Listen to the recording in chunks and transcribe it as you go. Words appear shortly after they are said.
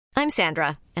I'm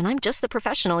Sandra, and I'm just the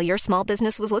professional your small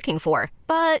business was looking for.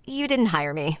 But you didn't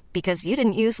hire me because you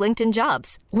didn't use LinkedIn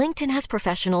Jobs. LinkedIn has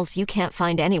professionals you can't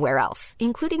find anywhere else,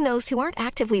 including those who aren't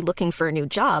actively looking for a new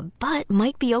job, but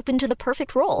might be open to the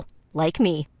perfect role, like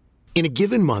me. In a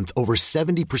given month, over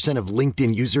 70% of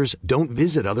LinkedIn users don't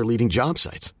visit other leading job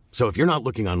sites. So if you're not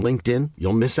looking on LinkedIn,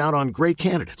 you'll miss out on great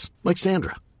candidates like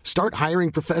Sandra. Start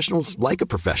hiring professionals like a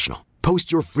professional.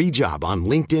 Post your free job on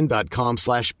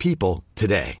linkedin.com/people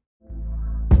today.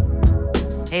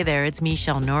 Hey there, it's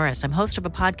Michelle Norris. I'm host of a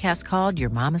podcast called Your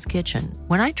Mama's Kitchen.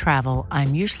 When I travel,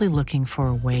 I'm usually looking for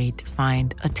a way to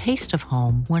find a taste of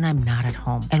home when I'm not at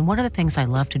home. And one of the things I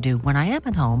love to do when I am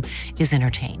at home is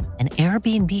entertain. And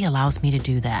Airbnb allows me to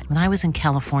do that. When I was in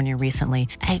California recently,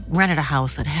 I rented a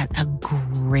house that had a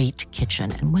great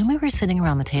kitchen. And when we were sitting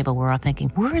around the table, we're all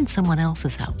thinking, we're in someone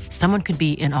else's house. Someone could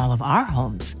be in all of our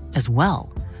homes as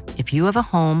well. If you have a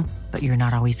home, but you're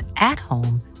not always at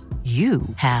home, you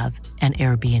have an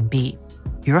Airbnb.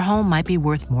 Your home might be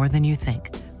worth more than you think.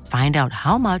 Find out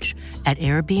how much at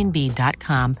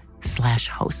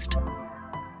airbnb.com/host.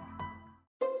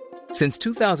 Since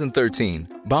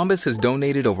 2013, Bombas has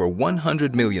donated over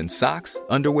 100 million socks,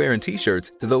 underwear, and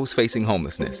T-shirts to those facing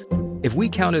homelessness. If we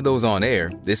counted those on air,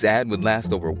 this ad would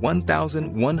last over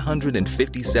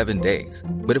 1,157 days.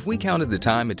 But if we counted the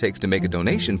time it takes to make a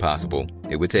donation possible,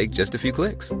 it would take just a few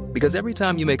clicks. Because every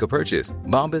time you make a purchase,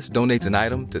 Bombas donates an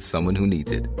item to someone who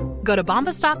needs it. Go to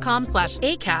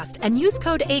bombas.com/ACAST and use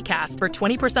code ACAST for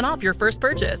 20% off your first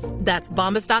purchase. That's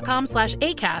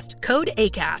bombas.com/ACAST, code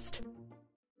ACAST.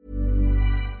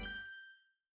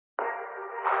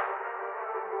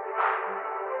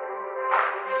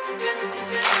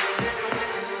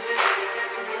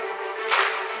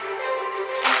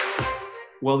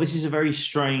 Well, this is a very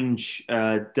strange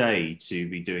day to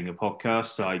be doing a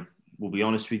podcast. I will be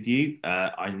honest with you.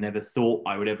 I never thought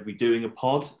I would ever be doing a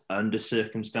pod under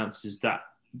circumstances that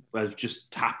have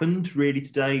just happened really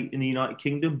today in the United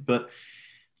Kingdom. But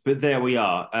there we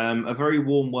are. A very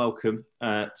warm welcome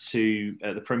to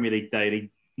the Premier League Daily.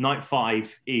 Night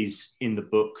 5 is in the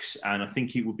books, and I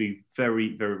think it would be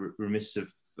very, very remiss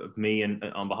of me and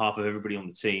on behalf of everybody on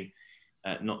the team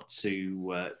not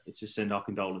to send our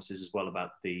condolences as well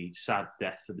about the sad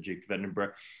death of the Duke of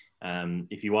Edinburgh.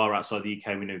 If you are outside the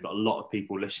UK, we know we've got a lot of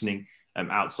people listening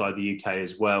outside the UK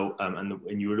as well, and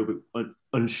you were a little bit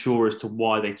unsure as to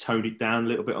why they toned it down a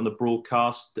little bit on the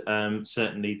broadcast.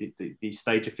 Certainly the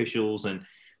stage officials and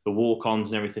the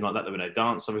walk-ons and everything like that, there were no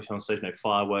dance, obviously on stage, no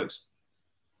fireworks.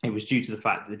 It was due to the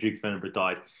fact that the Duke of Edinburgh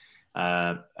died.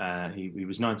 He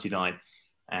was 99.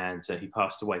 And he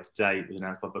passed away today. It was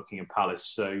announced by Buckingham Palace.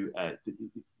 So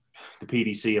the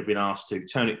PDC have been asked to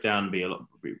tone it down and be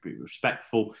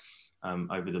respectful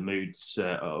over the moods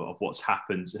of what's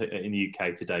happened in the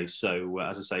UK today. So,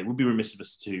 as I say, it would be remiss of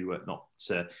us to not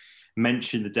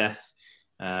mention the death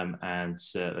and,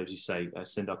 as you say,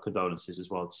 send our condolences as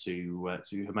well to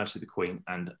Her Majesty the Queen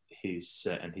and his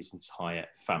entire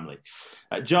family.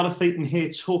 Jonathan here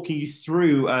talking you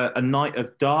through a night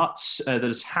of darts that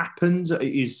has happened. It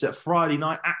is Friday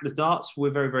night at the darts.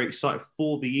 We're very, very excited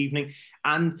for the evening.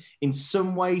 And in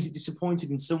some ways it disappointed,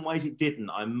 in some ways it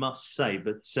didn't, I must say.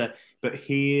 But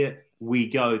here we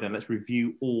go then. Let's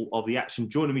review all of the action.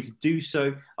 Joining me to do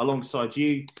so alongside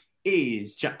you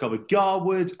is Jack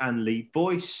Gobber-Garwood and Lee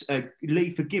Boyce.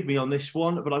 Lee, forgive me on this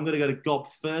one, but I'm going to go to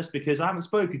Gob first because I haven't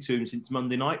spoken to him since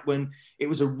Monday night when it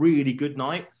was a really good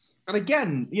night. And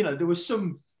again, there was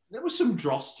some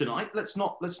dross tonight. Let's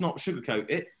not sugarcoat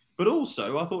it. But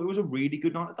also, I thought it was a really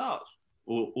good night at darts.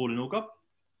 All in all, Gob.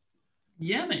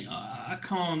 Yeah, mate, I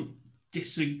can't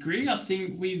disagree. I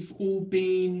think we've all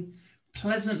been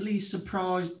pleasantly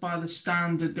surprised by the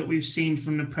standard that we've seen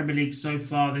from the Premier League so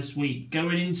far this week.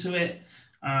 Going into it,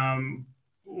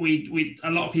 we a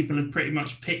lot of people had pretty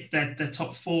much picked their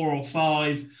top 4 or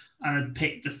 5 and had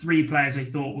picked the 3 players they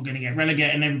thought were going to get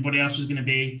relegated, and everybody else was going to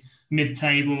be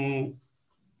mid-table,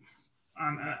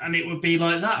 and it would be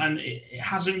like that. And it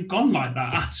hasn't gone like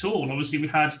that at all. Obviously, we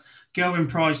had Gerwyn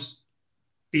Price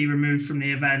be removed from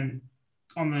the event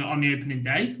on the opening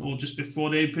day or just before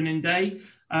the opening day.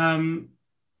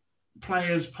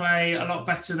 Players play a lot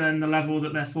better than the level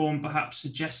that their form perhaps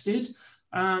suggested.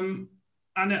 And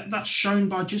that's shown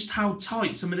by just how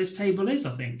tight some of this table is,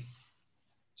 I think.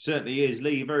 Certainly is.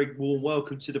 Lee, a very warm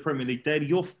welcome to the Premier League Daily.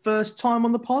 Your first time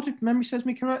on the pod, if memory serves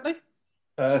me correctly?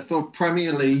 For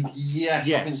Premier League, yes.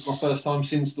 I think it's my first time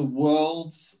since the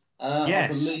Worlds, I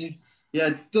believe.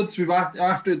 Yeah, good to be back. I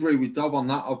have to agree with Dob on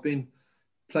that. I've been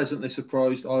pleasantly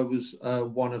surprised. I was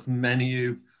one of many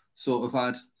who sort of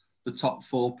had the top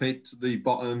 4 picked, the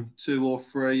bottom 2 or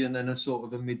 3, and then a sort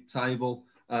of a mid-table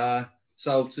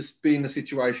So to be in the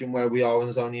situation where we are and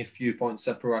there's only a few points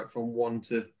separate from 1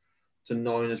 to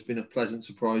 9 has been a pleasant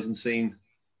surprise, and seeing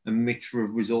a mixture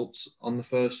of results on the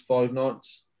first 5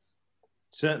 nights.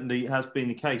 Certainly has been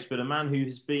the case, but a man who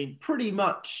has been pretty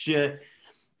much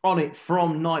on it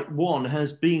from night 1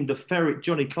 has been the Ferret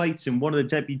Johnny Clayton, one of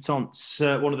the debutantes,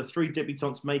 one of the 3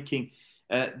 debutantes making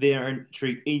their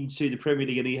entry into the Premier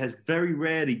League, and he has very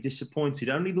rarely disappointed.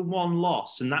 Only the 1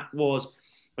 loss, and that was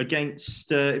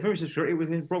against, if I remember correctly,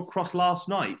 with Rob Cross last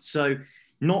night. So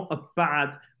not a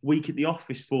bad week at the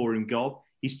office for him, Gob.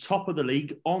 He's top of the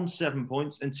league on 7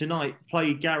 points, and tonight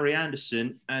played Gary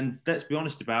Anderson, and let's be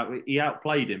honest about it, he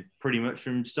outplayed him pretty much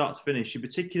from start to finish, in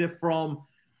particular from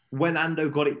when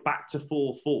Ando got it back to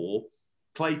 4-4.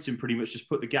 Clayton pretty much just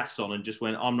put the gas on and just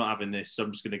went, I'm not having this, so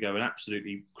I'm just going to go and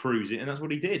absolutely cruise it, and that's what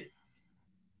he did.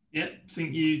 Yeah, I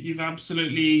think you've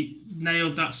absolutely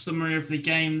nailed that summary of the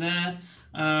game there.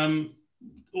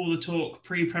 All the talk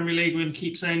pre-Premier League, we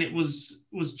keep saying it was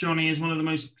Johnny as one of the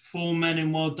most formed men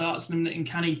in world darts, and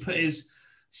can he put his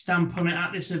stamp on it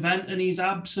at this event? And he's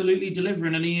absolutely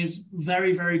delivering, and he is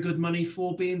very, very good money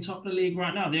for being top of the league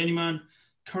right now. The only man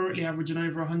currently averaging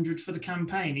over 100 for the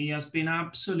campaign. He has been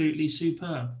absolutely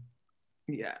superb.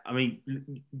 Yeah, I mean,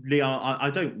 Leon, I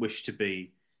don't wish to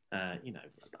be, I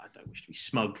don't wish to be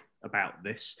smug about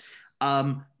this.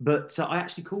 But I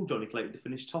actually called Johnny Clayton to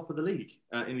finish top of the league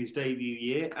in his debut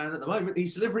year. And at the moment,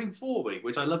 he's delivering for me,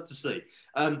 which I love to see.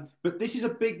 But this is a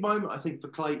big moment, I think, for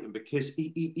Clayton, because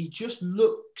he just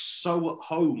looks so at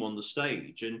home on the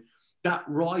stage. And that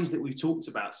rise that we've talked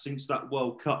about since that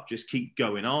World Cup just keep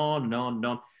going on and on and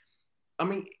on. I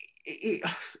mean,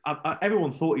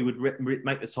 everyone thought he would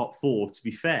make the top 4, to be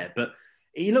fair. But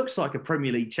he looks like a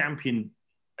Premier League champion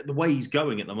the way he's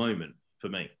going at the moment, for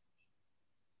me.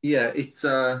 Yeah, it's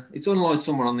unlike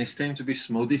someone on this team to be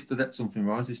smug if they get something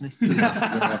right, isn't it?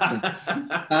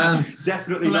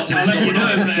 Definitely not. I'll let you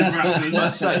know if it's happening.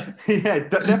 Yeah,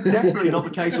 definitely not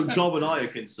the case when Gob and I are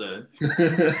concerned.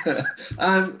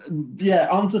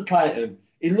 On to Clayton.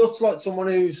 He looks like someone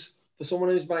who's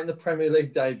making the Premier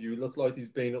League debut. He looks like he's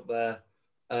been up there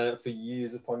for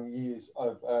years upon years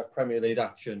of Premier League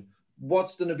action.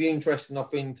 What's going to be interesting, I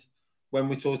think, when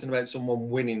we're talking about someone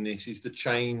winning this, is the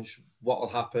change, what will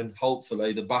happen,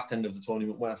 hopefully, the back end of the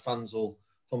tournament where fans will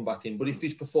come back in. But if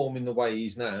he's performing the way he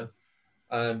is now,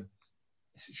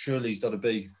 surely he's got to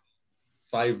be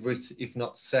favourite, if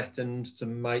not second, to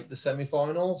make the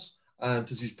semi-finals.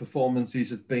 Because his performances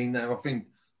have been there. I think,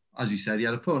 as you said, he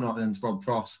had a poor night against Rob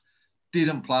Cross.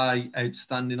 Didn't play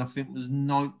outstanding. I think it was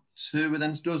night 2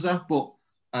 against Dozer, but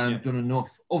done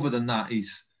enough. Other than that,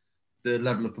 the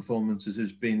level of performances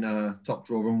has been top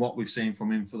drawer, and what we've seen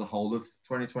from him for the whole of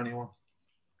 2021.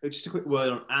 Just a quick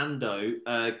word on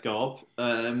Ando, Gob.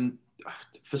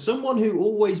 For someone who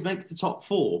always makes the top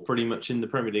 4 pretty much in the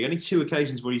Premier League, only 2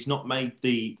 occasions where he's not made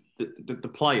the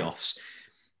playoffs,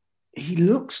 he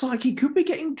looks like he could be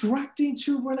getting dragged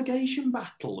into a relegation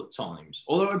battle at times.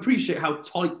 Although I appreciate how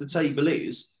tight the table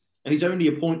is, and he's only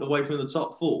a point away from the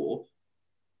top 4.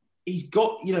 He's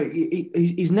got,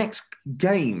 his next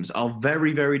games are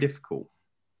very, very difficult.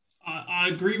 I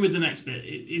agree with the next bit.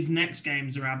 His next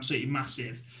games are absolutely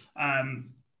massive.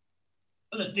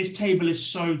 Look, this table is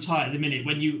so tight at the minute.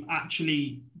 When you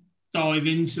actually dive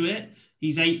into it,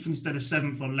 he's 8th instead of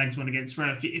 7th on legs won against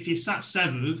Ferrer. If you're sat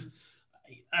 7th,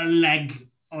 a leg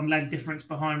difference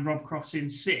behind Rob Cross in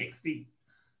 6th,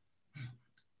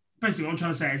 basically, what I'm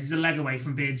trying to say is he's a leg away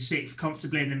from being 6th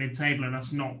comfortably in the mid-table and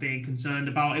us not being concerned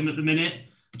about him at the minute,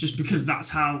 just because that's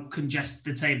how congested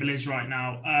the table is right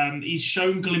now. He's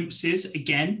shown glimpses,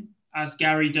 again, as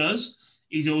Gary does.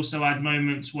 He's also had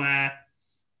moments where,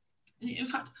 in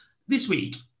fact, this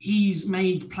week, he's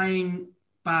made playing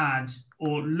bad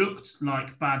or looked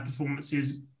like bad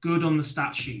performances good on the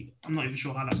stat sheet. I'm not even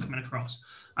sure how that's coming across.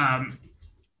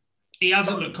 He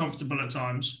hasn't looked comfortable at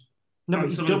times. No,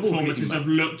 some of the performances have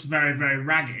looked very, very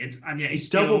ragged, and yet he's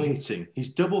still... double hitting. His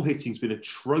double hitting's been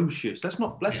atrocious. Let's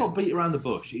not beat around the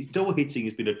bush. His double hitting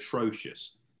has been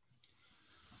atrocious.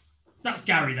 That's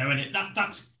Gary, though, isn't it?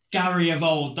 That's Gary of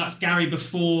old. That's Gary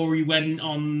before he went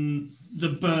on the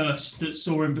burst that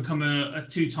saw him become a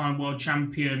 2-time world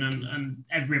champion, and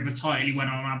every other title he went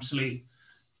on an absolute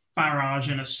barrage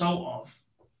and assault of.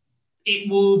 It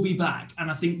will be back, and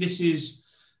I think this is...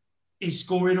 His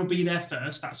scoring will be there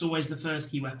first. That's always the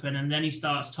first key weapon. And then he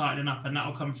starts tightening up, and that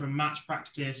will come from match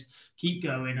practice, keep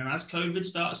going. And as COVID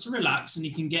starts to relax and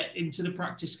he can get into the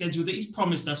practice schedule that he's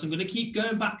promised us, I'm going to keep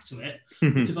going back to it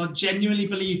because I genuinely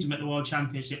believed him at the World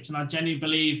Championships. And I genuinely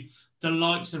believe the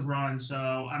likes of Ryan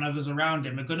Searle and others around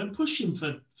him are going to push him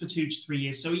for 2 to 3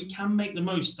 years so he can make the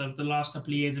most of the last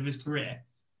couple of years of his career.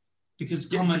 Because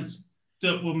comments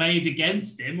that were made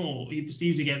against him or he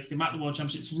perceived against him at the World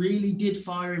Championships really did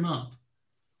fire him up.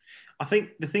 I think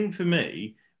the thing for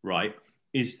me, right,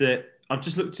 is that I've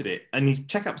just looked at it and his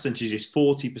checkout percentage is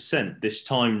 40% this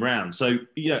time round. So,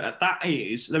 that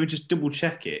is, let me just double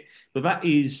check it, but that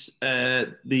is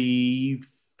the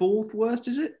fourth worst,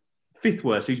 is it? Fifth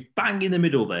worst. He's bang in the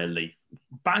middle there, Leaf.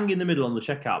 Bang in the middle on the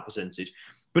checkout percentage.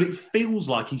 But it feels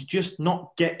like he's just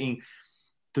not getting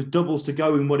the doubles to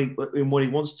go in what he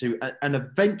wants to. And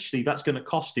eventually that's going to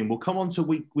cost him. We'll come on to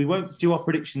we won't do our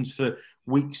predictions for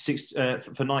week 6,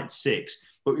 for night 6,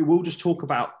 but we will just talk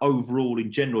about overall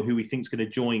in general who we think is going to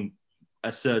join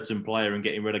a certain player and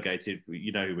getting relegated.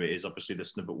 You know who it is, obviously,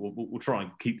 listener, but we'll try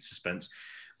and keep the suspense.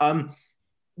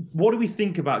 What do we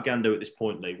think about Gando at this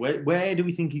point, Lee? Where do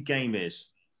we think his game is?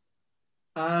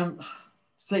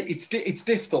 So it's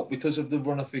difficult because of the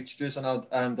run of fixtures, and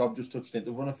I've just touched it.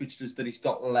 The run of fixtures that he's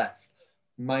got left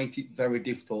make it very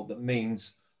difficult. That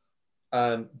means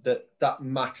that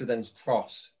match against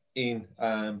Tross in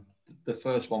the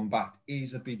first one back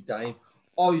is a big game.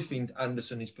 I think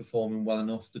Anderson is performing well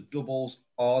enough. The doubles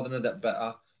are going to get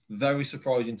better. Very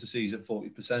surprising to see he's at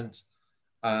 40%.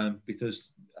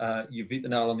 Because you've hit the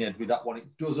nail on the head with that one.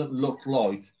 It doesn't look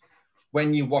like,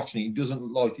 when you're watching it doesn't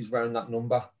look like he's around that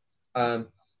number.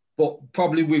 But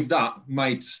probably with that,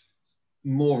 makes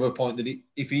more of a point that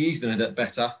if he is going to get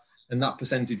better and that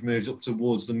percentage moves up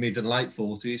towards the mid and late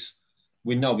 40s,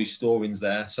 we know his storing's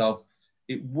there. So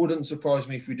it wouldn't surprise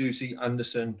me if we do see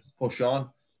Anderson push on.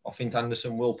 I think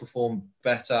Anderson will perform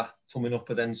better coming up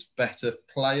against better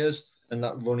players, and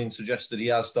that running suggests that he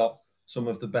has got some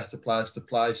of the better players to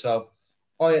play. So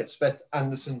I expect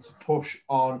Anderson to push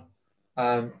on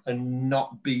and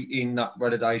not be in that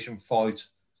relegation fight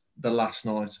the last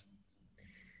night.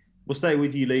 We'll stay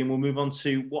with you, Lee, and we'll move on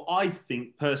to what I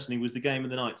think personally was the game of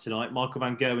the night tonight. Michael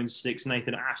Van Gerwen 6,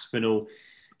 Nathan Aspinall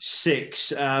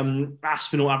 6.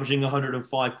 Aspinall averaging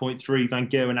 105.3, Van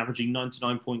Gerwen averaging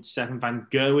 99.7. Van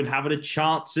Gerwen having a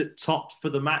chance at top for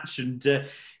the match. And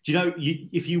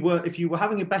if you were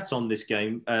having a bet on this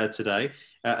game today,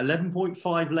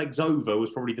 11.5 legs over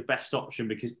was probably the best option,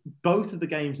 because both of the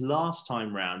games last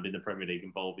time round in the Premier League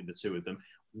involving the two of them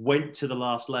went to the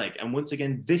last leg. And once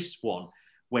again, this one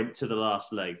went to the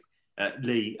last leg.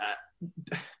 Lee,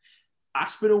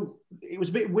 Aspinall, it was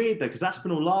a bit weird though, because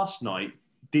Aspinall last night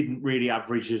didn't really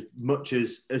average as much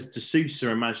as De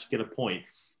Sousa and managed to get a point.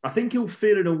 I think he'll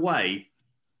feel in a way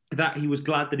that he was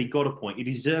glad that he got a point. He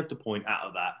deserved a point out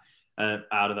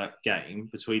of that game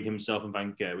between himself and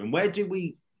Van Gerwen. Where do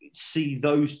we see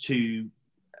those two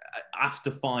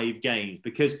after 5 games?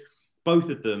 Because both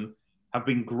of them have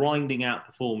been grinding out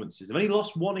performances. They've only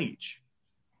lost one each.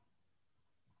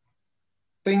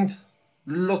 I think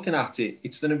looking at it,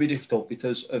 it's going to be difficult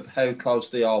because of how close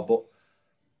they are, but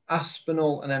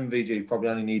Aspinall and MVG probably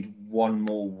only need one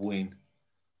more win.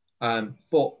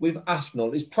 But with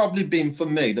Aspinall, it's probably been, for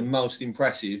me, the most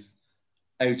impressive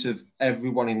out of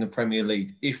everyone in the Premier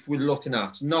League. If we're looking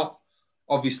at, not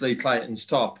obviously Clayton's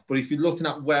top, but if you're looking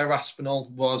at where Aspinall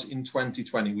was in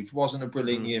 2020, which wasn't a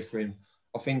brilliant year for him,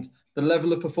 I think the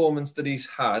level of performance that he's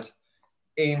had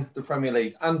in the Premier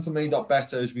League, and for me, got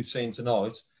better as we've seen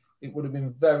tonight, it would have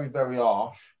been very, very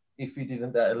harsh if he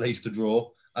didn't get at least a draw.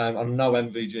 I know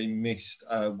MVG missed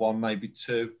 1, maybe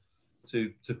 2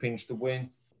 to pinch the win.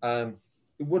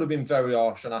 It would have been very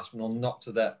harsh on Aspinall not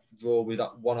to that draw with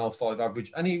that 105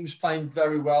 average. And he was playing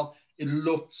very well. It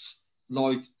looks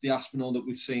like the Aspinall that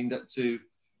we've seen that to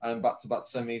back-to-back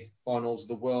semi-finals of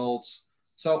the Worlds.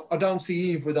 So I don't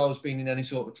see either of those being in any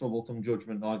sort of trouble come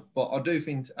judgment night. But I do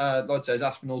think, like I say,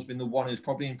 Aspinall's been the one who's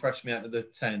probably impressed me out of the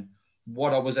 10,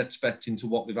 what I was expecting to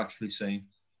what we've actually seen.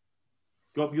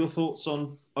 Gob, your thoughts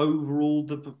on overall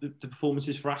the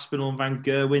performances for Aspinall and Van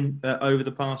Gerwen over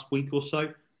the past week or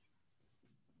so?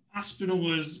 Aspinall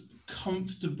was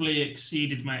comfortably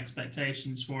exceeded my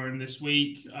expectations for him this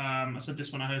week. I said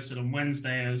this when I hosted on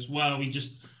Wednesday as well. He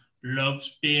just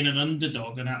loves being an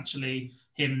underdog, and actually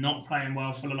him not playing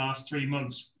well for the last 3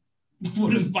 months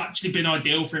would have actually been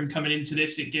ideal for him coming into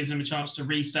this. It gives him a chance to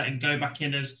reset and go back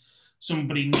in as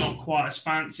somebody not quite as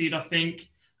fancied, I think.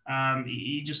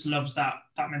 He just loves that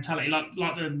mentality.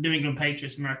 Like the New England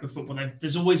Patriots in American football,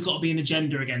 there's always got to be an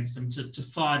agenda against them to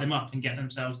fire them up and get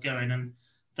themselves going. And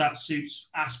that suits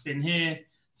Aspin here.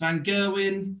 Van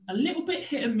Gerwen, a little bit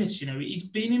hit and miss. He's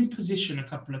been in position a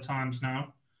couple of times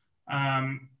now.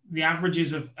 The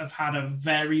averages have had a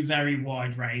very, very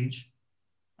wide range.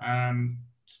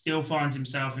 Still finds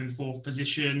himself in 4th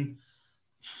position.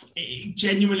 it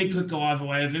genuinely could go either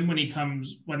way of him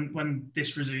when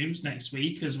this resumes next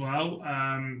week as well.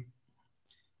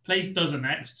 Plays Dozen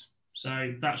next,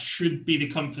 so that should be the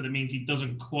comfort that means he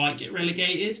doesn't quite get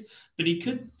relegated, but he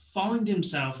could find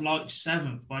himself like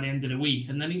 7th by the end of the week,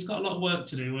 and then he's got a lot of work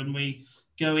to do when we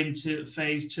go into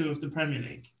phase 2 of the Premier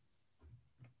League.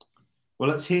 Well,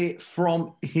 let's hear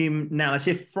from him now. Let's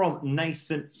hear from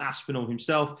Nathan Aspinall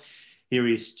himself. Here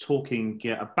he is talking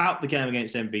about the game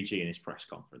against MVG in his press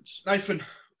conference. Nathan,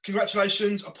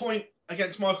 congratulations. A point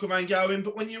against Michael Van Gerwen,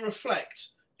 but when you reflect,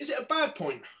 is it a bad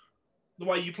point, the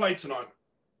way you played tonight?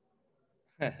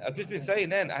 I've just been saying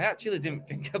then, I actually didn't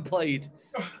think I played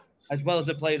as well as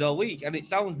I played all week, and it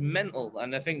sounds mental,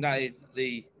 and I think that is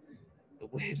the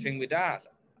weird thing with darts.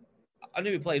 I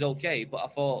knew we played okay, but I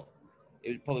thought it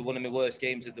was probably one of my worst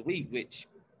games of the week, which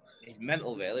is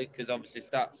mental, really, because obviously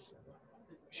stats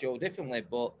show differently.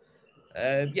 But,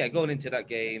 going into that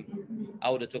game,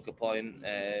 I would have took a point.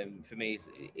 For me,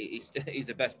 he's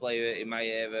the best player in my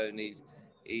era, and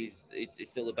he's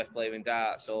still the best player in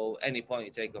darts. So any point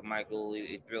you take off Michael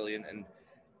is brilliant. And,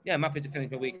 yeah, I'm happy to finish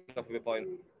my week off with a point.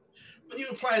 When you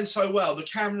were playing so well, the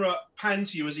camera panned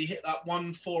to you as he hit that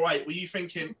 148. Were you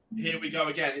thinking, here we go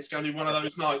again, it's going to be one of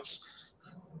those nights?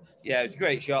 Yeah, it was a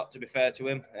great shot, to be fair to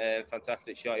him.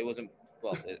 Fantastic shot. He wasn't,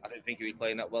 I don't think he was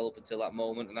playing that well up until that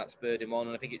moment, and that spurred him on,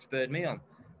 and I think it spurred me on.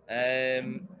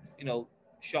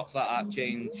 Shots like that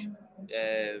change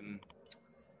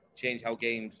how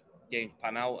games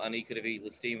pan out, and he could have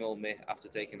easily steamrolled me after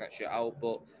taking that shot out.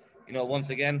 But, once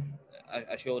again,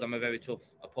 I showed I'm a very tough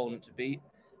opponent to beat.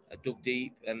 I dug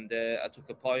deep, and I took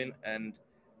a point, and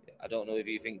I don't know if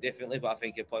you think differently, but I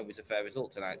think a point was a fair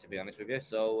result tonight, to be honest with you.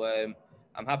 So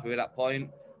I'm happy with that point.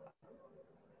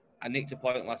 I nicked a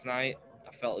point last night.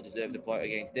 I felt I deserved a point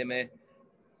against Dimmy.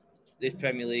 This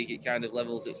Premier League, it kind of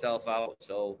levels itself out.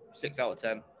 So 6 out of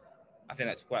 10. I think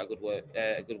that's quite a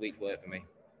good week's work for me.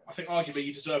 I think arguably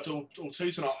you deserved all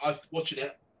 2 tonight. I was watching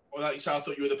it. Well, like you said, I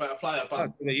thought you were the better player.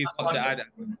 But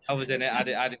I was in it. I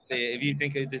didn't see it. If you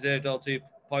think I deserved all 2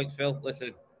 points, Phil,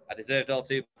 listen, I deserved all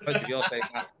 2 points if you're saying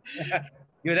that.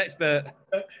 You're an expert.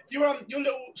 Your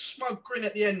little smug grin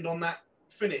at the end on that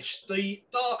finish, the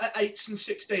dart at 8s and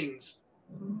 16s,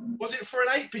 was it for an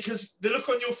 8? Because the look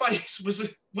on your face, was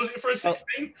it for a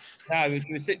 16? No, it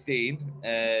was 16,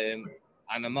 and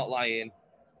I'm not lying.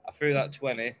 I threw that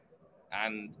 20,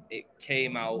 and it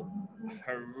came out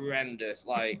horrendous.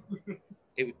 Like,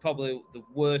 it was probably the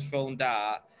worst thrown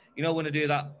dart. When I do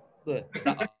that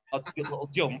little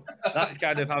jump, that's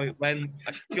kind of how it went.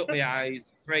 I shut my eyes,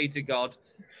 prayed to God,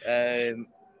 and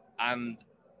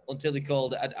until he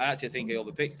called it, I actually think he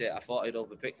overpitched it. I thought I'd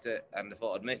overpitched it, and I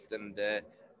thought I'd missed. And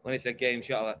when he said game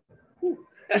shot, I was like, whoo,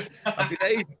 happy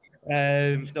days.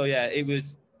 So yeah, it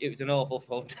was an awful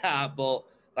thrown dart, but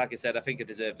like I said, I think I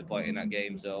deserved a point in that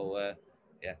game. So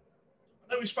yeah.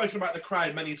 I know we've spoken about the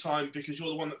crowd many times because you're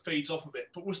the one that feeds off of it,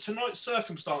 but was tonight's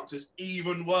circumstances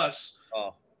even worse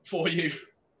for you?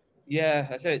 Yeah,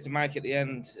 I said it to Mike at the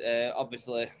end.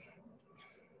 Obviously,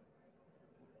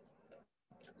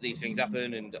 these things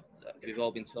happen, and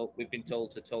we've been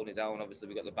told to tone it down. Obviously,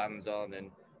 we've got the bands on,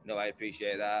 and I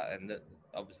appreciate that. And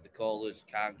obviously, the callers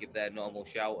can't give their normal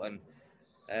shout.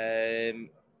 And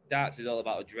darts is all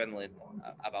about adrenaline,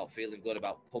 about feeling good,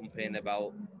 about pumping,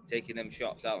 about taking them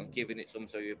shots out and giving it some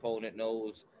so your opponent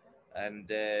knows. And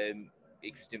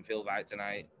it just didn't feel right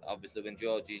tonight. Obviously, when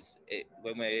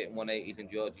we're hitting 180s and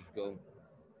George is going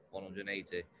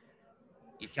 180,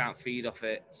 you can't feed off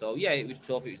it. So yeah, it was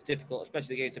tough. It was difficult,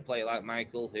 especially against a player like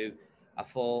Michael, who I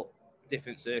thought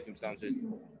different circumstances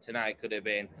tonight could have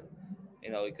been.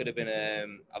 It could have been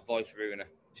a voice ruiner,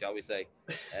 shall we say?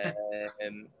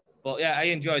 But yeah, I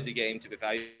enjoyed the game. To be fair,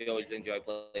 I always enjoy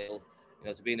playing.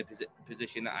 To be in a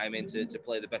position that I'm in to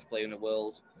play the best player in the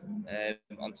world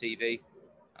on TV,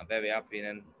 I'm very happy. And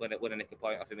then when I nick a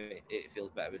point off him, it feels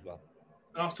better as well.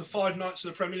 After 5 nights in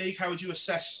the Premier League, how would you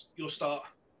assess your start?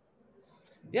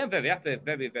 Yeah, I'm very happy.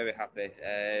 Very, very happy.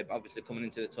 Obviously, coming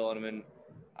into the tournament,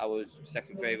 I was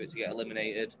second favourite to get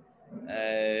eliminated.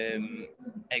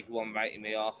 Everyone writing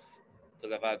me off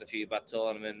because I've had a few bad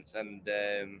tournaments. And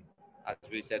as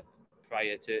we said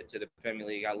prior to the Premier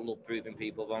League, I love proving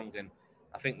people wrong. And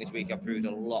I think this week I proved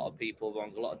a lot of people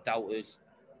wrong, a lot of doubters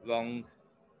wrong.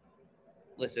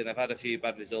 Listen, I've had a few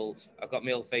bad results. I've got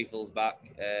my old faithfuls back.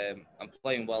 I'm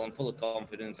playing well. I'm full of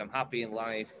confidence. I'm happy in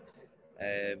life.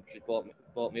 She's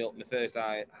bought me up my first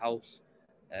house.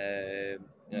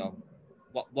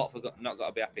 What I've not got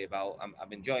to be happy about.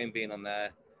 I'm enjoying being on there,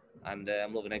 and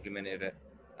I'm loving every minute of it.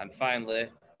 And finally,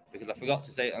 because I forgot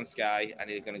to say it on Sky, and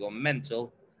he's going to go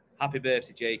mental. Happy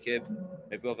birthday, Jacob,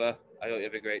 my brother. I hope you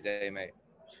have a great day, mate.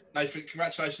 Nathan,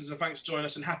 congratulations and thanks for joining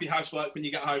us, and happy housework when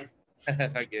you get home.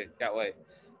 Thank you. Can't wait.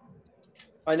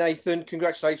 Hi, Nathan.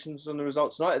 Congratulations on the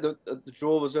results tonight. The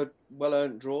draw was a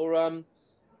well-earned draw. Do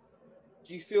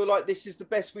you feel like this is the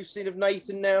best we've seen of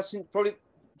Nathan now since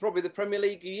probably the Premier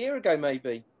League a year ago,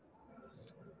 maybe?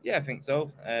 Yeah, I think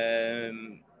so.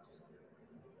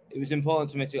 It was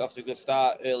important to me to get off to a good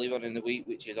start early on in the week,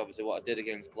 which is obviously what I did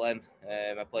against Glenn.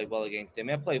 I played well against him.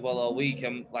 I played well all week,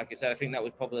 and like I said, I think that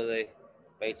was probably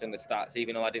based on the stats,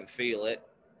 even though I didn't feel it.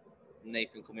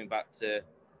 Nathan coming back to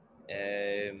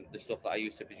the stuff that I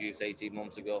used to produce 18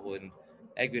 months ago, and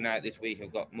every night this week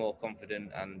I've got more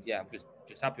confident, and yeah, I'm just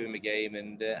happy with my game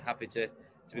and happy to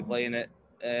be playing at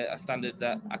a standard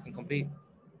that I can compete.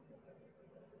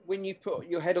 When you put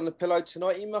your head on the pillow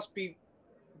tonight, you must be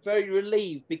very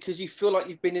relieved because you feel like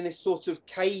you've been in this sort of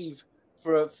cave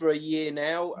for a year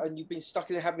now, and you've been stuck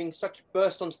in having such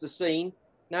burst onto the scene.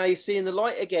 Now you're seeing the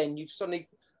light again. You've suddenly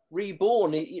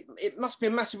reborn. It must be a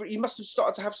massive. You must have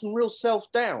started to have some real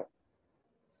self-doubt.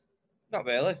 Not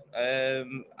really.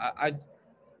 I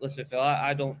listen, Phil.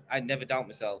 I never doubt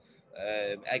myself.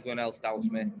 Everyone else doubts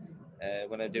me.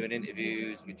 When I'm doing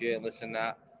interviews with journalists and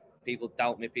that, people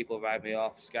doubt me. People write me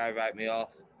off. Sky write me off.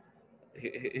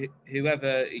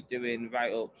 Whoever is doing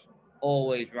write-ups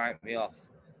always write me off.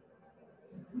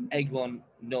 Everyone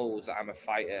knows that I'm a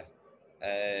fighter.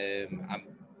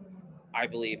 I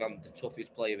believe I'm the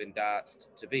toughest player in darts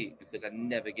to beat because I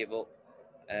never give up.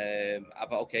 I've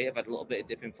had a little bit of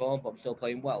dip in form, but I'm still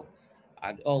playing well.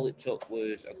 And all it took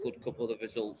was a good couple of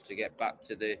results to get back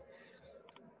to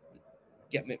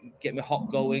get me hot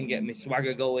going, get me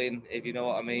swagger going, if you know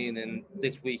what I mean. And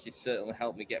this week has certainly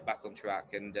helped me get back on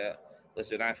track. And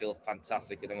listen, I feel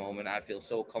fantastic at the moment. I feel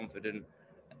so confident.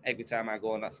 Every time I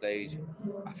go on that stage,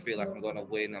 I feel like I'm going to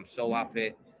win. I'm so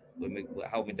happy with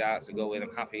how my darts are going.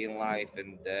 I'm happy in life,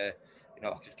 and I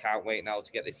just can't wait now to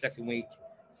get this second week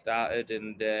started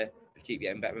and just keep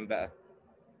getting better and better.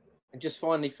 And just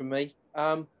finally from me,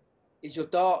 is your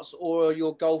darts or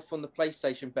your golf on the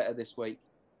PlayStation better this week?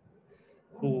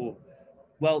 Ooh.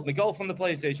 Well, my golf on the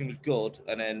PlayStation was good,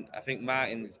 and then I think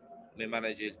Martin's, my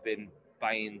manager, has been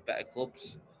buying better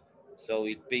clubs, so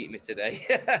he beat me today.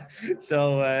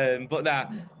 So, but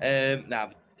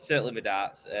certainly my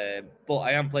darts. But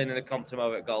I am playing in a comp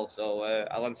tomorrow at golf, so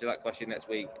I'll answer that question next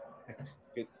week.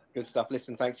 Good stuff.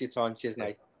 Listen, thanks for your time. Cheers,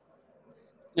 Nate.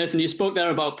 Nathan, you spoke there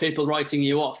about people writing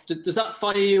you off. Does that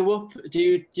fire you up?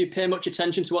 Do you pay much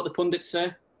attention to what the pundits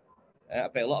say? I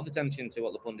pay a lot of attention to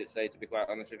what the pundits say, to be quite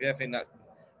honest with you. I think that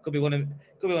could be one of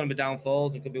my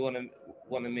downfalls. It could be one of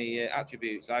my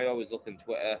attributes. I always look on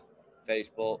Twitter,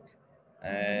 Facebook,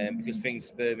 because things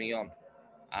spur me on.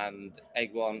 And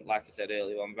everyone, like I said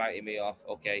earlier, I'm writing me off.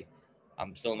 Okay,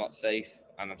 I'm still not safe,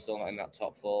 and I'm still not in that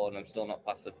top four, and I'm still not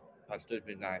past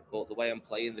judgment now. But the way I'm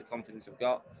playing, the confidence I've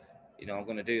got, I'm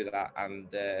going to do that. And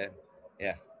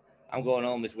I'm going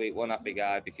home this week one happy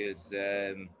guy because,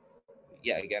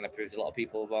 again, I proved a lot of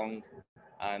people wrong,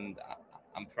 and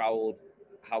I'm proud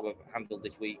how I've handled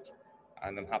this week,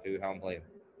 and I'm happy with how I'm playing.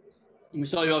 We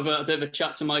saw you have a bit of a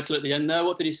chat to Michael at the end there.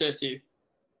 What did he say to you?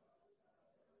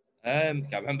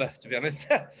 Can't remember, to be honest.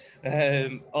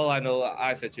 All I know,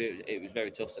 I said to you, it was very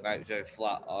tough tonight. It was very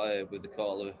flat with the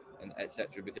caller and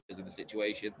etc. because of the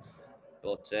situation.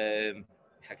 But I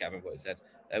can't remember what he said.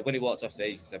 When he walked off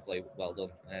stage, he said, "Play well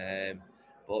done."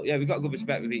 But yeah, we've got good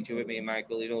respect with each other, me and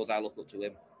Michael. He knows I look up to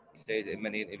him. He stays in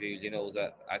many interviews. He knows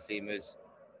that I see him as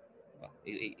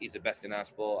he's the best in our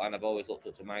sport, and I've always looked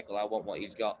up to Michael. I want what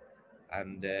he's got,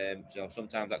 and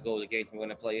sometimes that goes against me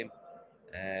when I play him.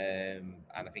 And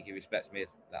I think he respects me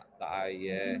that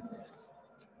I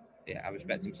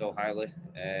respect him so highly.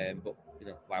 But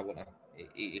why wouldn't I?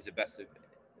 He's the best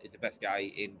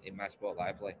guy in my sport that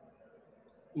I play.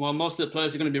 Well, most of the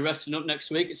players are going to be resting up next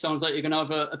week. It sounds like you're going to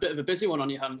have a bit of a busy one on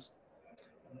your hands.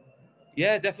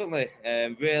 Yeah, definitely.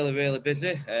 Really, really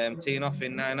busy. Teeing off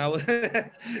in 9 hours.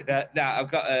 I've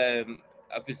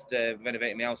just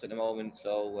renovating my house at the moment,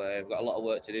 so I've got a lot of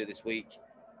work to do this week.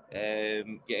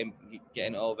 Getting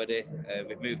it all ready.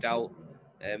 We've moved out,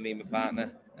 me and my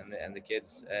partner and the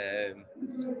kids.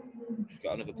 Just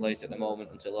got another place at the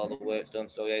moment until all the work's done.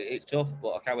 So yeah, it's tough,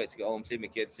 but I can't wait to get home, see my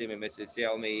kids, see my missus, see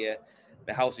how my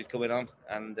house is coming on,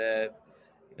 and a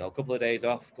couple of days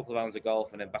off, a couple of rounds of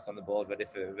golf, and then back on the board, ready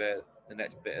for the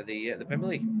next bit of the Premier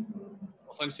League.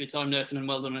 Well, thanks for your time, Nathan, and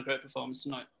well done on a great performance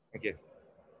tonight. Thank you.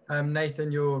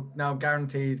 Nathan, you're now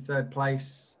guaranteed third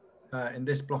place in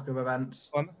this block of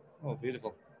events. Oh,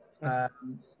 beautiful.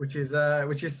 Which is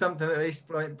something, at least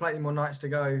plenty more nights to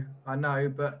go, I know.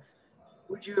 But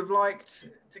Would you have liked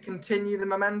to continue the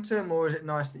momentum, or is it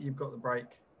nice that you've got the break?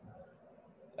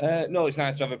 No, it's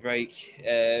nice to have a break.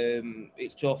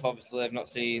 It's tough, obviously. I've not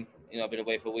seen, I've been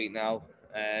away for a week now.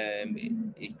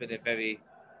 It's been a very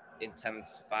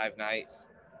intense 5 nights.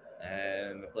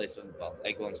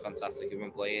 Everyone's fantastic.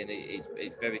 Everyone playing.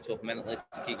 It's very tough mentally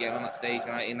to keep getting on that stage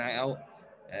night in, night out.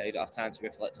 You don't have time to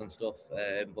reflect on stuff.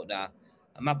 But now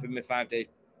I'm happy with my 5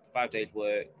 days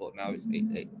work. But now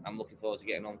I'm looking forward to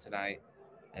getting on tonight,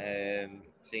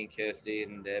 seeing Kirsty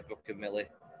and Brooke and Millie,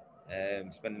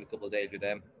 spending a couple of days with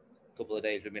them, a couple of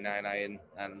days with my 9 iron,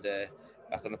 and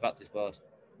back on the practice board.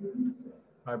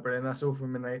 All right, brilliant. That's all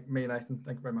from me, Nathan.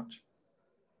 Thank you very much.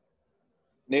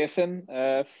 Nathan,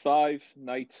 5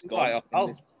 nights gone.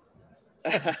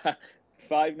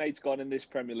 5 nights gone in this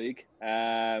Premier League.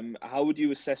 How would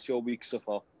you assess your week so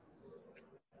far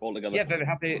altogether? Yeah, very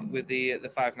happy with the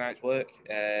 5 nights work.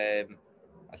 I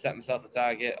set myself a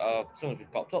target of someone's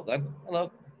just popped up then.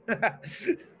 Hello. I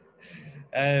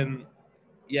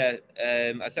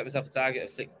set myself a target of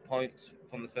 6 points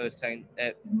from the first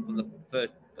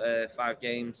 5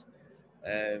 games.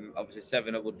 Obviously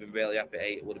 7 I would have been really happy,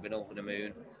 8 would have been over the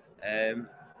moon.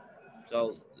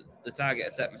 So the target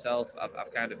I set myself,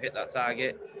 I've kind of hit that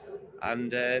target,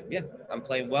 and I'm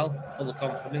playing well, full of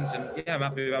confidence, and I'm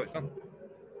happy with how it's gone.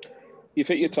 You've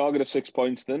hit your target of 6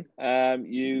 points then.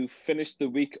 You finished the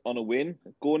week on a win.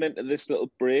 Going into this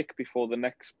little break before the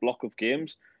next block of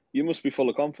games, you must be full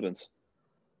of confidence.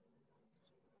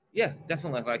 Yeah,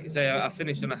 definitely. Like I say, I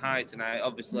finished on a high tonight.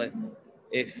 Obviously,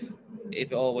 if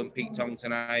it all went peak tongue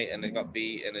tonight and I got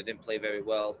beat and I didn't play very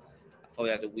well, I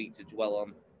probably had a week to dwell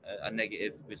on a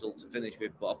negative result to finish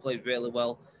with. But I played really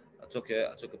well. I took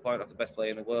a point off the best player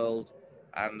in the world,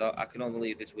 and I can only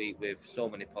leave this week with so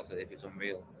many positives. It's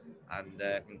unreal, and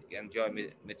can enjoy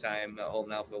my time at home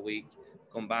now for a week.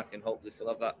 Come back and hopefully still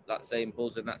have that same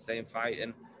buzz and that same fight,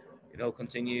 and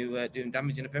continue doing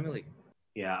damage in the Premier League.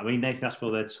 Yeah, I mean, Nathan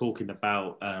Aspinall, they're talking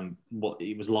about what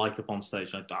it was like up on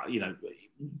stage.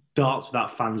 Darts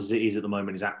without fans as it is at the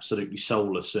moment is absolutely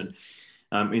soulless. And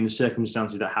in the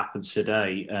circumstances that happened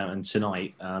today and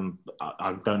tonight,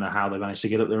 I don't know how they managed to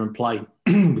get up there and play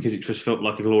because it just felt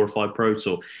like a glorified Pro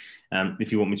Tour,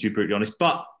 if you want me to be brutally honest.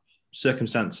 But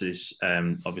circumstances,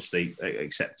 obviously,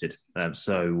 accepted.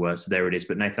 So there it is.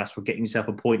 But Nathan Aspinall getting himself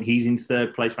a point. He's in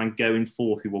 3rd place, Van Gogh in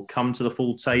 4th. He will come to the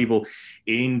full table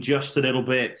in just a little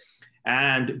bit.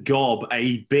 And Gob,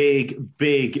 a big,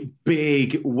 big,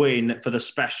 big win for the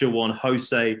special one,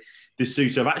 Jose De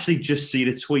Sousa. I've actually just seen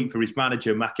a tweet from his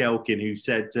manager, Mac Elkin, who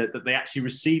said that they actually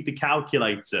received a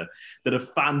calculator that a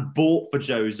fan bought for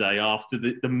Jose after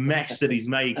the mess that he's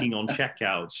making on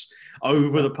checkouts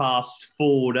over the past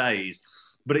 4 days.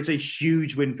 But it's a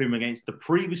huge win for him against the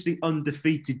previously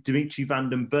undefeated Dimitri Van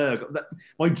den Bergh.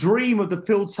 My dream of the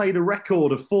Phil Taylor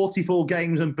record of 44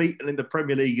 games unbeaten in the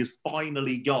Premier League is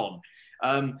finally gone.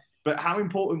 But how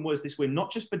important was this win?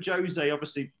 Not just for Jose,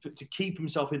 obviously, to keep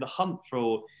himself in the hunt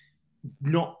for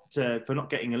not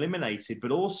getting eliminated, but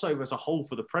also as a whole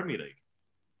for the Premier League.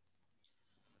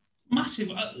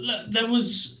 Massive. There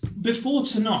was, before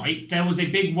tonight, there was a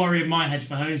big worry in my head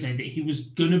for Jose that he was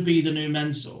going to be the new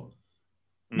Mensah.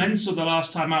 Mensah, the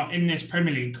last time out in this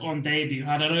Premier League on debut,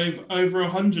 had an over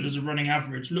 100 as a running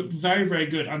average, looked very, very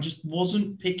good, and just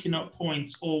wasn't picking up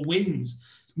points or wins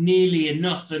nearly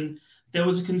enough. And there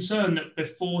was a concern that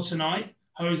before tonight,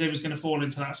 Jose was going to fall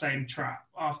into that same trap.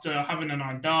 After having a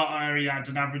 9 darter, he had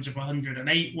an average of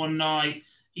 108 one night.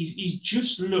 He's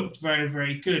just looked very,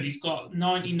 very good. He's got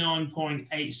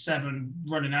 99.87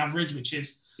 running average, which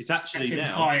is second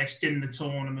highest in the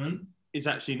tournament. It's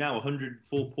actually now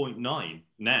 104.9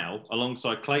 now,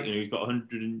 alongside Clayton, who's got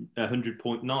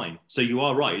 100.9. So you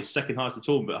are right, it's second highest in the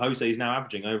tournament, but Jose is now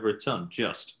averaging over a ton,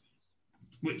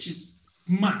 which is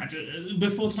mad.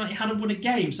 Before tonight, he hadn't won a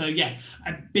game. So, yeah,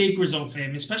 a big result for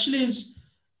him, especially as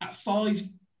at 5-1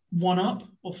 up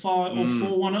or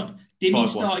 4-1 up. Then he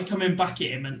started coming back at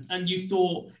him, and you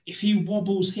thought if he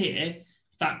wobbles here,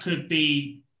 that could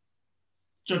be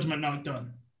Judgment Night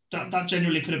done. That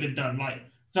genuinely could have been done. Like,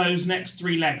 those next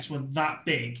 3 legs were that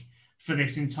big for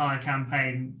this entire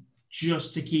campaign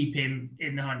just to keep him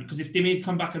in the hunt. Because if Dimi had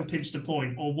come back and pinched a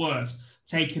point, or worse,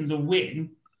 taken the win,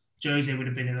 Jose would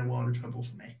have been in a world of trouble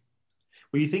for me.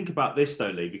 Well, you think about this,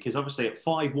 though, Lee, because obviously at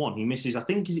 5-1, he misses, I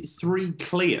think, is it 3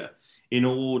 clear in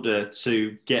order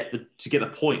to get a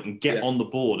point and get on the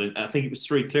board. And I think it was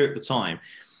 3 clear at the time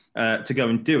to go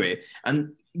and do it.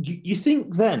 And you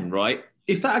think then, right,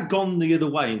 if that had gone the other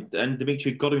way and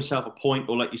Dimitri got himself a point,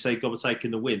 or like you say, Gob had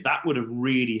taken the win, that would have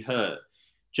really hurt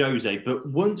Jose. But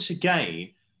once again,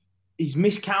 he's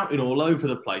miscounted all over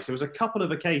the place. There was a couple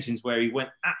of occasions where he went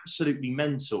absolutely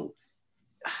mental.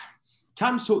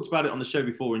 Cam's talked about it on the show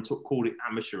before and called it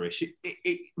amateurish.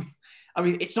 I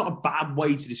mean, it's not a bad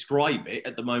way to describe it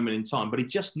at the moment in time, but he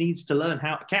just needs to learn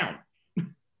how to count.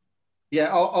 Yeah,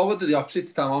 I would do the opposite,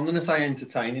 Stan. I'm going to say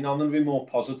entertaining. I'm going to be more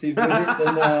positive with it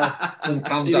than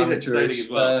Cam's amateurish. As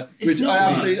well. Which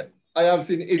I have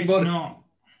seen. It's not.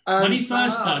 When he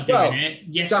first started doing it,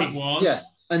 yes, it was. Yeah,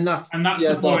 and that's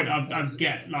the point I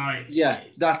get. Like, yeah,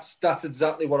 that's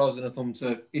exactly what I was going to come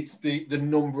to. It's the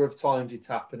number of times it's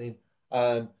happening.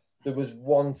 There was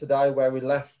one today where we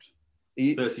left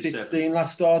 16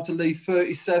 last start to leave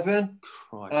 37,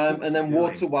 and then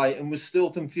walked away and was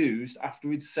still confused after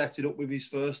he'd set it up with his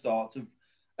first start.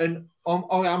 And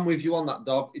I am with you on that,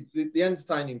 Dob. The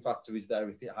entertaining factor is there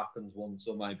if it happens once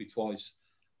or maybe twice.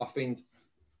 I think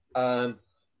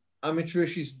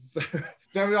amateurish is very,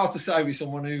 very hard to say with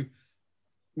someone who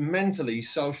mentally is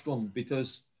so strong,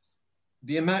 because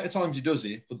the amount of times he does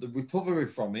it, but the recovery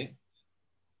from it,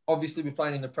 obviously we're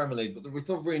playing in the Premier League, but the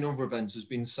recovery in other events has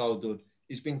been so good.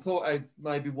 He's been caught out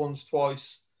maybe once,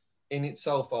 twice in it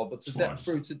so far, but to get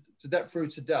through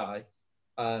today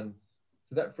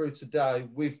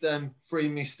with them 3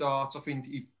 missed starts, I think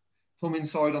he come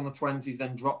inside on the 20s,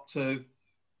 then dropped 2,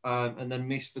 and then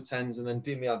missed for 10s, and then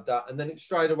Dimmy had that, and then it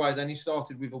straight away. Then he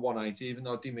started with a 180, even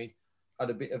though Dimmy had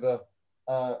a bit of a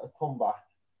comeback.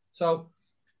 So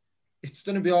it's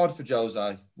going to be hard for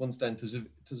Jose once then because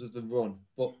of the run.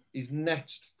 But his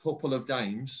next couple of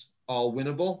games are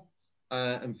winnable.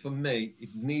 And for me, it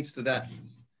needs to get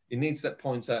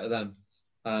points out of them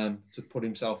to put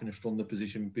himself in a stronger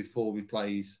position before he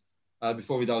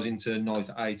goes into night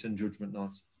 8 and judgment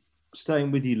night.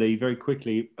 Staying with you, Lee, very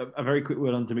quickly, a very quick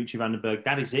word on Dimitri Van den Bergh.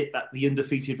 That is it. That the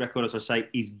undefeated record, as I say,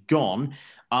 is gone.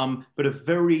 But a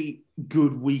very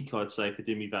good week, I'd say, for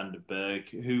Dimitri Van den Bergh,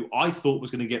 who I thought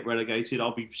was going to get relegated.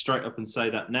 I'll be straight up and say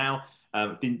that now.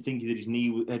 Didn't think that his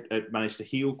knee had managed to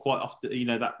heal quite often,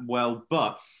 that well.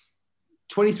 But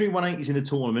 23-180s in the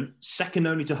tournament, second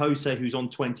only to Jose, who's on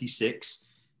 26.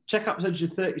 Check-up percentage of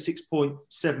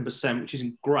 36.7%, which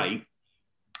isn't great,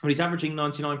 but he's averaging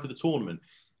 99 for the tournament.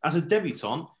 As a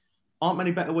debutant, aren't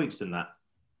many better weeks than that.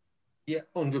 Yeah,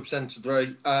 100%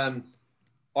 agree. I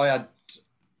had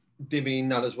Dimmy in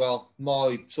that as well.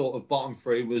 My sort of bottom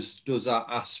 3 was Dozer,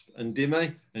 Asp and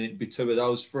Dimmy, and it'd be 2 of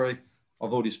those 3.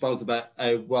 I've already spoke about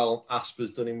how well Asp has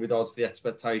done in regards to the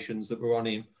expectations that were on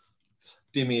him.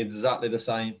 Dimmy exactly the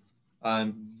same.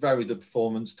 Very good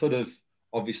performance. Could have,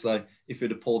 obviously, if he'd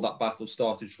have pulled that battle,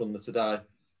 started Shrunda today,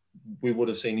 we would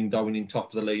have seen him going in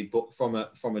top of the league. But from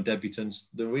a debutant,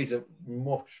 there isn't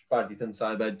much bad you can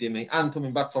say about Dimmy. And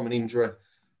coming back from an injury,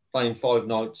 playing 5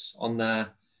 nights on there,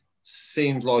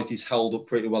 seems like he's held up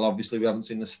pretty well. Obviously, we haven't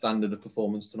seen the standard of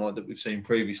performance tonight that we've seen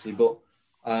previously, but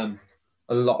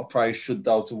a lot of praise should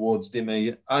go towards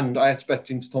Dimmy. And I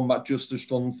expect him to come back just as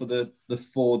strong for the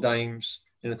 4 games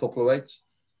in a couple of weeks.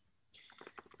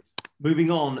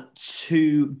 Moving on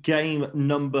to game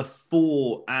number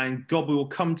 4, and God, we will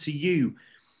come to you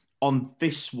on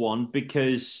this one,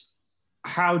 because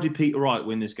how did Peter Wright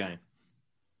win this game?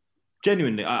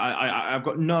 Genuinely, I've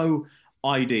got no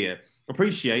idea.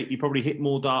 Appreciate he probably hit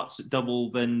more darts at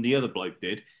double than the other bloke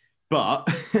did, but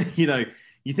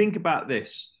you think about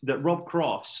this, that Rob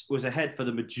Cross was ahead for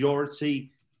the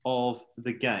majority of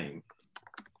the game,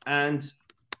 and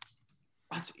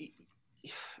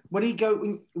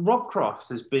Rob Cross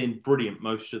has been brilliant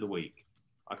most of the week,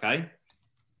 okay?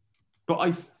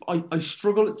 But I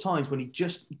struggle at times when he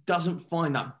just doesn't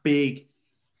find that big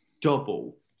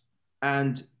double.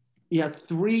 And he had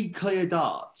 3 clear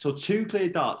darts, or 2 clear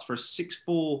darts for a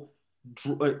 6-4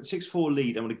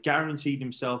 lead, and would have guaranteed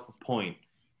himself a point.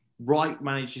 Wright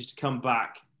manages to come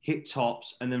back, hit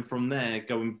tops, and then from there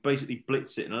go and basically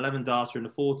blitz it, an 11 darter and a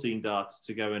 14 darter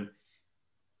to go and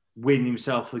win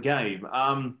himself the game.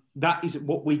 That is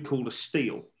what we call a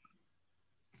steal.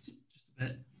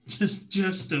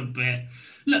 Just a bit.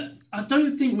 Look, I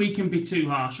don't think we can be too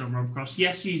harsh on Rob Cross.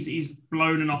 Yes, he's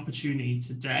blown an opportunity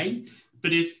today,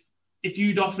 but if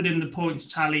you'd offered him the points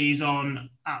tally he's on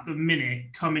at the minute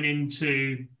coming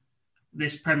into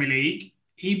this Premier League,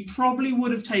 he probably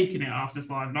would have taken it after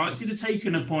 5 nights. He'd have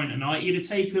taken a point a night. He'd have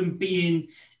taken being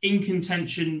in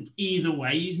contention either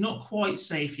way. He's not quite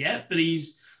safe yet, but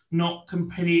he's not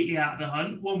completely out of the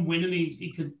hunt. 1 win and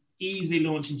he could easily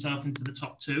launch himself into the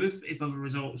top 2 if other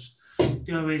results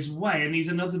go his way. And he's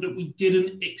another that we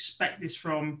didn't expect this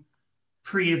from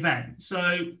pre-event.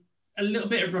 So a little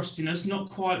bit of rustiness, not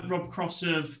quite Rob Cross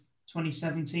of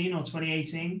 2017 or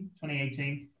 2018.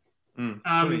 2018.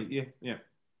 Yeah.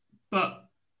 But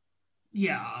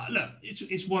Yeah, look,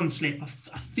 it's one slip.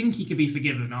 I think he could be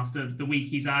forgiven after the week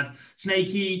he's had.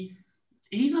 Snakey,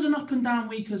 he's had an up and down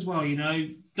week as well, you know.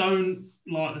 Don't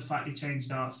like the fact he changed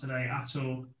darts today at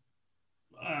all.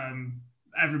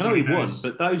 Everybody knows.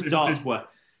 Won, but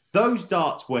those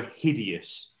darts were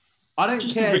hideous. I don't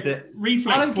care that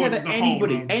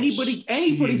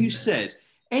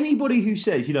anybody who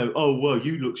says, you know, oh well,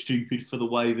 you look stupid for the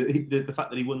way that the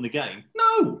fact that he won the game.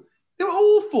 No, they were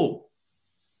awful.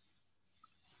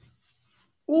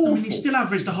 I mean, he still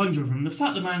averaged 100 from them. The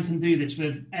fact the man can do this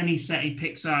with any set he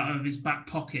picks out of his back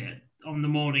pocket on the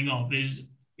morning of is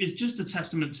just a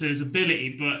testament to his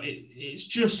ability, but it's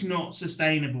just not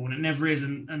sustainable, and it never is,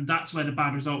 and that's where the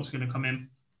bad results are going to come in.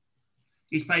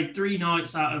 He's played 3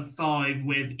 nights out of 5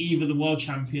 with either the World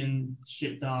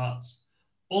Championship darts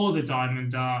or the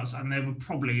Diamond darts, and they were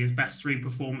probably his best 3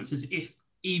 performances,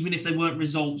 even if they weren't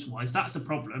results-wise. That's a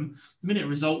problem. The minute a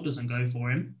result doesn't go for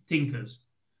him, tinkers.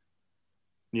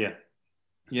 Yeah,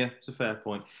 it's a fair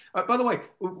point. By the way,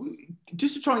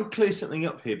 just to try and clear something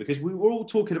up here, because we were all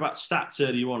talking about stats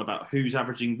earlier on about who's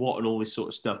averaging what and all this sort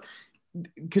of stuff,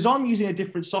 because I'm using a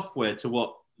different software to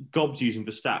what Gob's using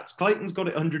for stats. Clayton's got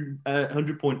it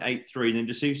 100.83, and then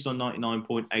Jesus on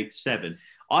 99.87.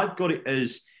 I've got it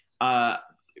as,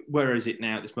 where is it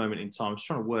now at this moment in time? I was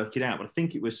trying to work it out, but I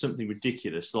think it was something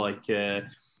ridiculous, like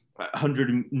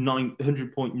 100.9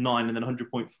 and then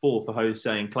 100.4 for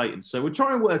Jose and Clayton. So we're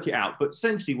trying to work it out, but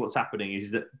essentially what's happening is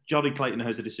that Johnny Clayton and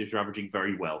Jose de Sousa are averaging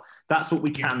very well. That's what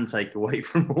we can take away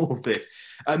from all of this.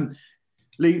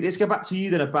 Lee, let's go back to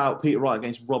you then about Peter Wright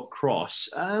against Rob Cross.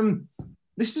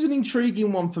 This is an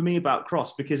intriguing one for me about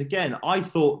Cross, because again, I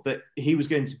thought that he was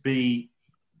going to be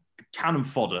cannon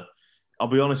fodder, I'll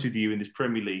be honest with you, in this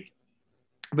Premier League.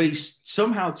 But he's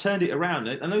somehow turned it around.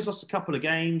 I know he's lost a couple of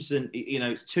games, and you know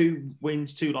it's 2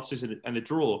 wins, 2 losses, and a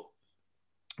draw.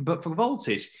 But for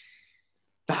Voltage,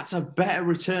 that's a better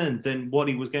return than what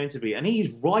he was going to be, and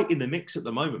he's right in the mix at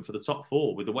the moment for the top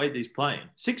 4 with the way that he's playing.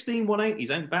 16 180s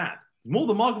ain't bad. More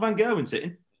than Mark van Gerwen's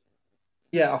hitting.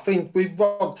 Yeah, I think with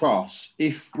Rob Cross,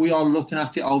 if we are looking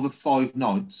at it over 5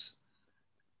 nights,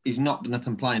 he's not going to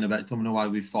complain about coming away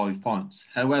with 5 points.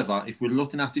 However, if we're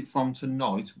looking at it from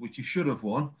tonight, which he should have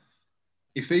won,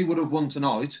 if he would have won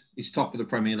tonight, he's top of the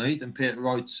Premier League and Peter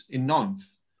Wright's in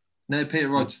 9th. Now Peter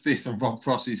Wright's 5th and Rob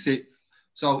Cross is 6th.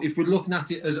 So if we're looking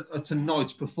at it as a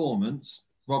tonight's performance,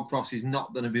 Rob Cross is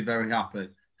not going to be very happy.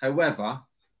 However,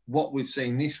 what we've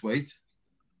seen this week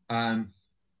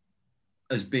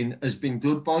has been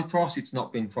good by Cross. It's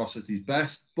not been Cross at his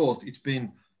best, but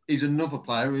he's another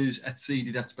player who's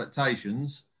exceeded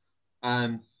expectations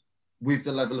with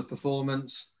the level of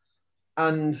performance,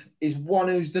 and is one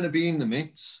who's going to be in the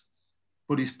mix,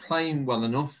 but he's playing well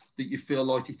enough that you feel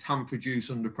like he can produce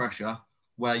under pressure,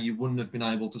 where you wouldn't have been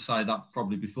able to say that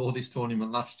probably before this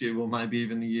tournament last year, or maybe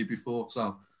even the year before.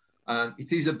 So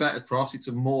it is a better Cross. It's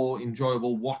a more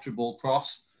enjoyable, watchable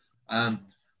Cross.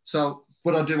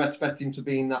 But I do expect him to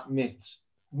be in that mix,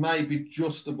 maybe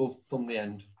just above come the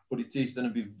end. But it is going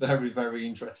to be very, very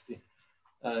interesting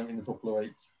in a couple of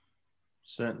weeks.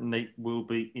 Certainly will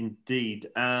be indeed.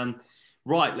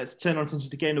 Right, let's turn our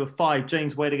attention to game number 5.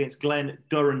 James Wade against Glenn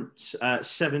Durrant.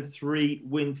 7-3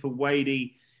 win for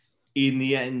Wadey in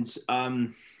the end.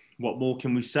 What more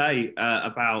can we say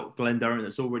about Glenn Durrant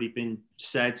that's already been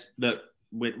said? Look,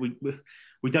 we're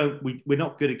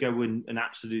not going to go and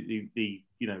absolutely be,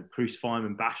 crucify him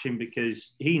and bash him,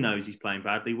 because he knows he's playing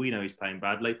badly. We know he's playing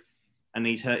badly, and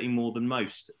he's hurting more than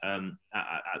most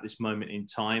at this moment in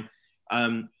time.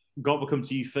 Gob, will come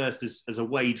to you first as a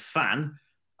Wade fan.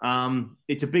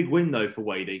 It's a big win, though, for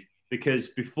Wadey, because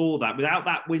before that, without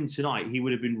that win tonight, he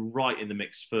would have been right in the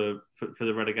mix for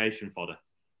the relegation fodder.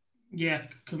 Yeah,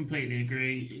 completely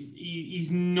agree.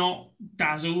 He's not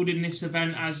dazzled in this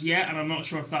event as yet, and I'm not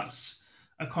sure if that's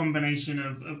a combination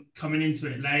of coming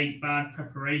into it late, bad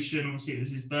preparation. Obviously, it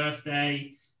was his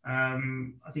birthday. I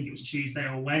think it was Tuesday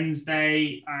or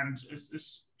Wednesday, and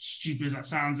as stupid as that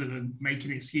sounds, and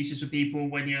making excuses for people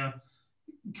when you're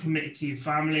committed to your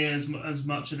family as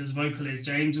much and as vocal as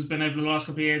James has been over the last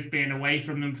couple of years, being away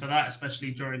from them for that,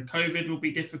 especially during COVID, will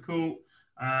be difficult.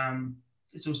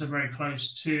 It's also very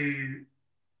close to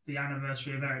the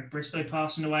anniversary of Eric Bristow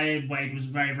passing away. Wade was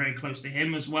very, very close to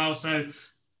him as well. So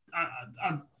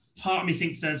part of me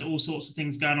thinks there's all sorts of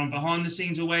things going on behind the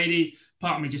scenes with Wadey.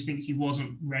 Part of me just thinks he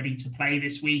wasn't ready to play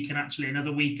this week, and actually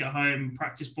another week at home,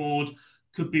 practice board,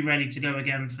 could be ready to go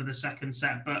again for the second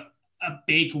set. But a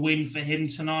big win for him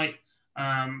tonight,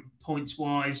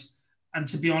 points-wise. And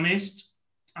to be honest,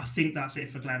 I think that's it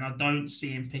for Glenn. I don't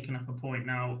see him picking up a point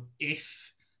now. If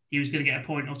he was going to get a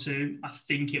point or two. I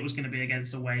think it was going to be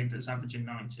against a Wade that's averaging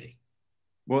 90.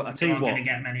 Well, I'll tell you what. You're going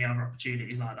to get many other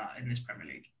opportunities like that in this Premier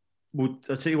League. Well,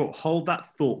 I'll tell you what, hold that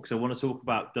thought, because I want to talk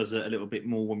about Does It a little bit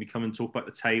more when we come and talk about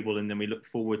the table, and then we look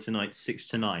forward tonight,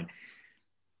 6-9.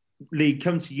 Lee,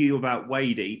 come to you about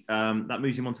Wadey. That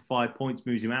moves him on to 5 points,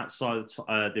 moves him outside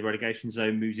the relegation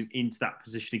zone, moves him into that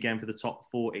position again for the top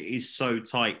four. It is so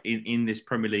tight in this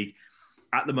Premier League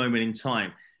at the moment in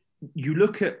time. You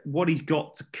look at what he's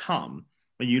got to come,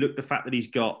 and you look at the fact that he's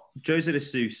got Jose de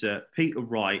Sousa, Peter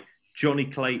Wright, Johnny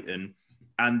Clayton,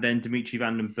 and then Dimitri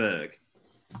Van den Berg.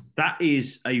 That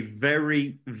is a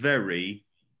very, very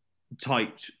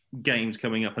tight games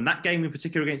coming up. And that game in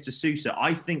particular against de Sousa,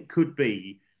 I think could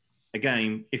be a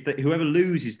game, whoever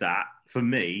loses that, for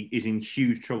me, is in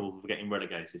huge trouble for getting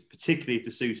relegated, particularly if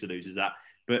de Sousa loses that.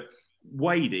 But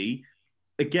Wadey,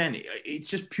 again, it's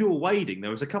just pure wading.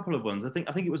 There was a couple of ones. I think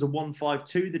it was a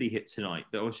 1-5-2 that he hit tonight.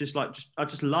 That was just like, I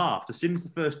just laughed. As soon as the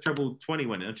first treble 20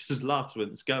 went in, I just laughed when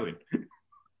it's going.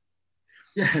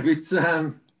 Yeah,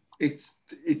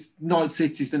 it's Night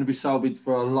City's going to be so big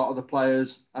for a lot of the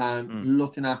players.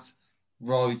 Looking at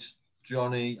Wright,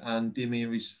 Johnny and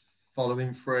Dimir is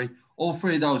following three. All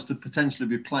three of those could potentially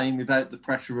be playing without the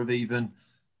pressure of even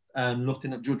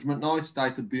looking at Judgment Night. They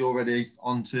could be already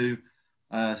on to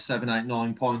 7, 8,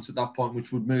 9 points at that point,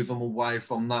 which would move them away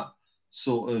from that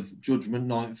sort of Judgment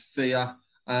Night fear.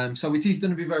 So it is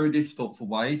going to be very difficult for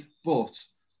Wade, but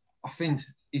I think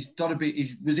he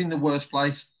was in the worst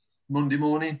place Monday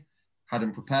morning,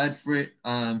 hadn't prepared for it,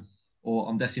 or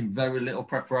I'm guessing very little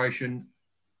preparation,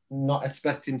 not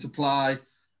expecting to play,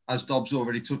 as Dobbs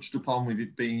already touched upon with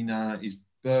it being his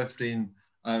birthday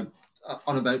on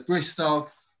about Bristol.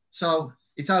 So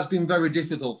it has been very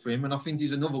difficult for him, and I think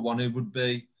he's another one who would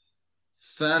be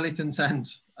fairly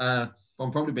content. I'm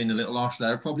probably being a little harsh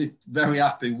there, probably very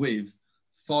happy with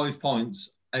 5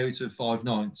 points out of 5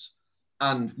 nights.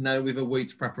 And now with a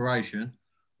week's preparation,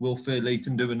 will feel he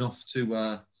can do enough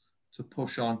to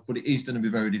push on, but it is going to be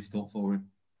very difficult for him.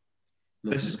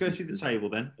 Let's just go through the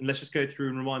table then, and let's just go through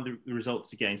and remind the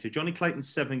results again. So Johnny Clayton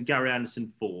 7, Gary Anderson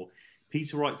 4,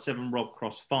 Peter Wright 7, Rob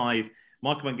Cross 5,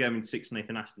 Michael Van Gerwen 6,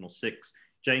 Nathan Aspinall 6,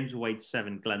 James Wade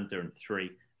 7, Glenn Durrant 3,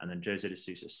 and then Jose de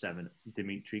Sousa 7,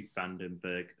 Dimitri Van den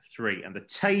Berg 3. And the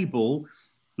table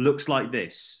looks like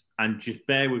this, and just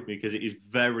bear with me because it is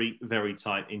very, very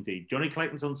tight indeed. Johnny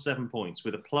Clayton's on 7 points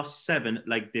with a +7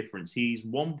 leg difference. He's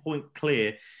 1 point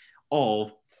clear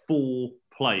of 4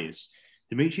 players.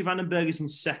 Dimitri Van den Berg is in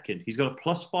second. He's got a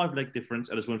 +5 leg difference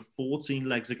and has won 14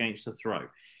 legs against the throw.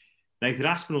 Nathan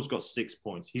Aspinall's got 6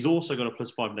 points. He's also got a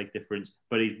 +5 leg difference,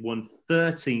 but he's won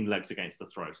 13 legs against the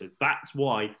throw. So that's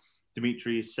why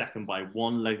Dimitri is second by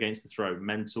 1 leg against the throw.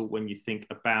 Mental when you think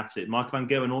about it. Michael Van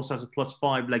Gerwen also has a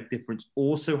 +5 leg difference,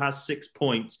 also has 6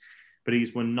 points, but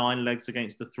he's won 9 legs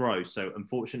against the throw. So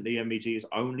unfortunately, MVG is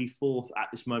only 4th at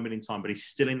this moment in time, but he's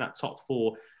still in that top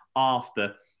 4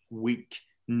 after week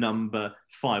number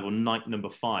 5 or night number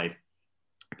 5.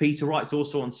 Peter Wright's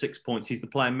also on 6 points. He's the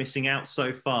player missing out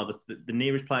so far, the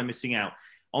nearest player missing out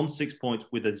on 6 points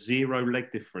with a 0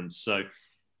 leg difference. So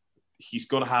he's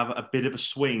got to have a bit of a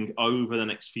swing over the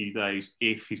next few days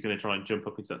if he's going to try and jump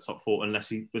up into that top 4,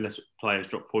 unless players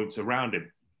drop points around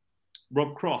him.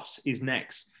 Rob Cross is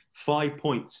next, 5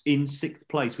 points in 6th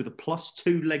place with a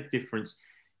 +2 leg difference.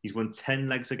 He's won 10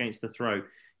 legs against the throw.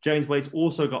 James Wade's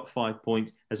also got 5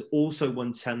 points, has also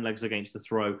won 10 legs against the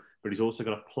throw, but he's also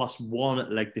got a +1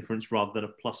 leg difference rather than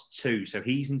a +2. So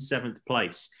he's in 7th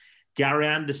place. Gary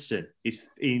Anderson is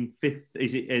in 5th.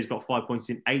 He's got 5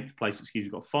 points in 8th place. He's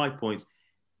got 5 points,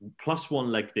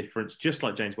 +1 leg difference, just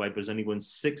like James Wade, but has only won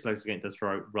 6 legs against the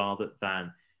throw rather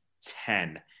than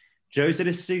 10. Jose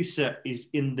de Sousa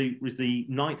was the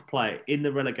 9th player in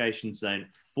the relegation zone,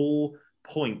 4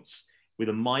 points with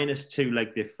a -2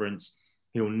 leg difference.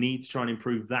 He'll need to try and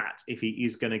improve that if he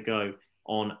is going to go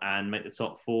on and make the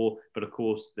top 4. But of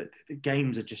course, the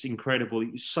games are just incredible.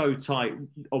 It's so tight.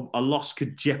 A loss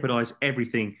could jeopardise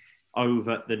everything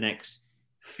over the next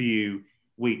few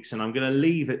weeks. And I'm going to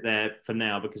leave it there for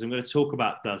now because I'm going to talk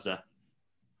about Dozer.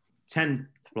 10th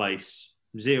place,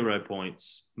 0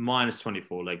 points,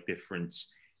 -24 leg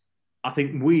difference. I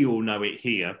think we all know it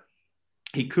here.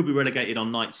 He could be relegated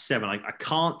on night 7. I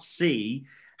can't see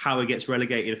how he gets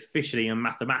relegated officially and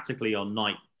mathematically on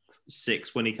night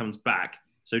 6 when he comes back.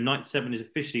 So night 7 is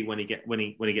officially when he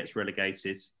gets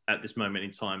relegated at this moment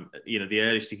in time. You know, the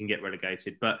earliest he can get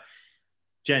relegated. But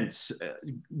gents,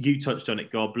 you touched on it,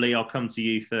 Gob. Lee, I'll come to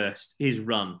you first. His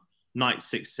run, night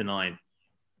 6 to 9,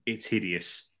 it's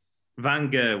hideous. Van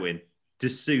Gerwen, de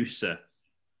Sousa,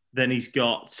 then he's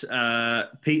got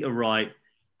Peter Wright,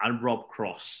 and Rob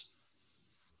Cross.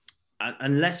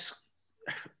 Unless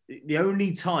the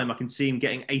only time I can see him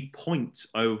getting a point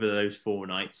over those 4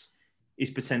 nights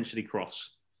is potentially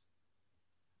Cross.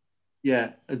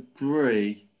 Yeah,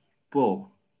 agree. But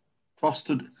Frost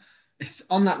would, it's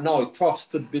on that night,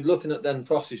 Frost would be looking at then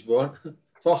Frost's run.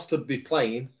 Frost would be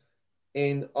playing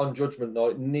on Judgment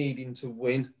Night, needing to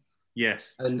win.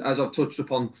 Yes. And as I've touched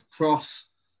upon, Frost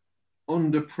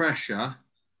under pressure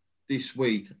this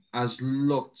week has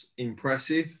looked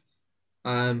impressive.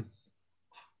 I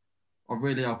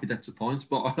really hope he gets a point,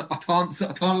 but I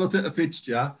can't look at a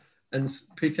fixture and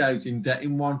pick out him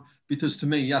getting one, because to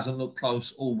me he hasn't looked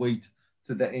close all week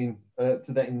to getting a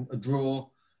draw.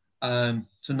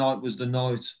 Tonight was the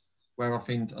night where I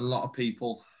think a lot of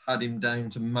people had him down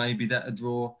to maybe get a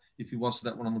draw if he was to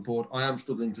get one on the board. I am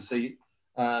struggling to see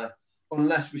it,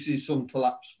 unless we see some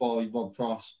collapse by Rob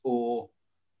Cross or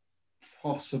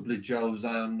possibly Jose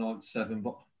on night 7,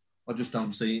 but I just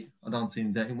don't see it. I don't see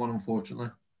him getting one, unfortunately.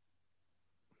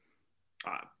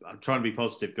 I'm trying to be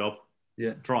positive, Gob.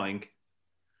 Yeah. Trying.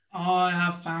 I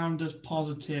have found a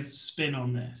positive spin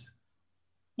on this.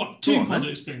 Well, 2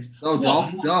 positive spins.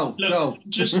 Go.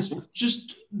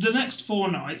 Just the next 4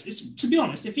 nights, to be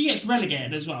honest, if he gets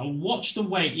relegated as well, watch the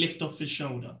weight lift off his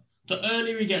shoulder. The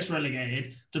earlier he gets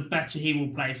relegated, the better he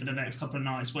will play for the next couple of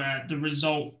nights, where the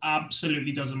result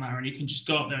absolutely doesn't matter and he can just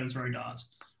go up there and throw darts.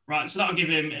 Right, so that'll give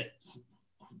him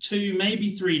 2,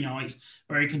 maybe 3 nights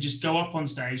where he can just go up on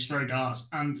stage, throw darts,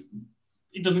 and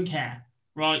he doesn't care,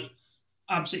 right?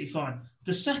 Absolutely fine.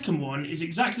 The second one is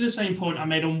exactly the same point I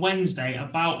made on Wednesday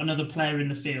about another player in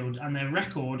the field and their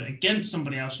record against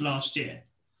somebody else last year.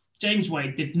 James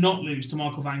Wade did not lose to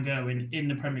Michael Van Gerwen in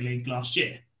the Premier League last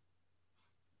year.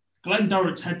 Glenn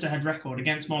Dorrant's head-to-head record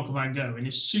against Michael Van Gerwen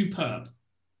is superb.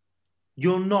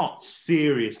 You're not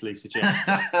seriously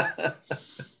suggesting.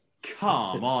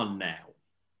 Come on now.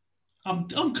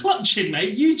 I'm clutching,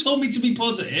 mate. You told me to be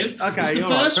positive. Okay, it's the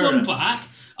first one back.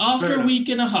 After a week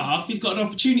and a half, he's got an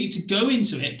opportunity to go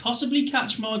into it, possibly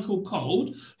catch Michael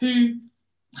Cold, who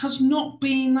has not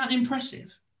been that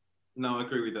impressive. No, I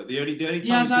agree with that. The only time he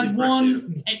has had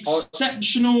one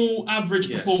exceptional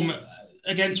average performance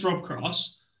against Rob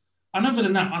Cross. And other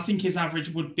than that, I think his average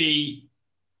would be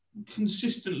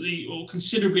consistently or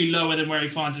considerably lower than where he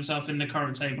finds himself in the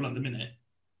current table at the minute.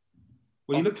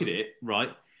 Well, you look at it, right?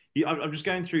 I'm just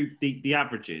going through the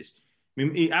averages. I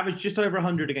mean, he averaged just over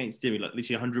 100 against Dimmy, like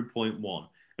literally 100.1.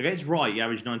 Against Wright, he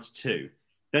averaged 92.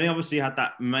 Then he obviously had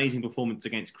that amazing performance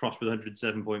against Cross with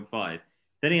 107.5.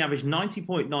 Then he averaged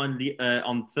 90.9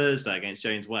 on Thursday against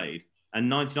James Wade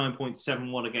and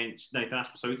 99.71 against Nathan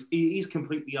Asper. So he's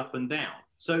completely up and down.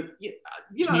 So,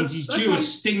 means he's due a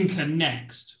stinker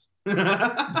next.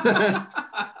 Dob,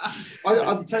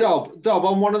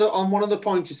 on one of the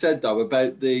points you said though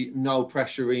about the no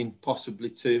pressure in possibly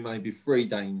 2, maybe 3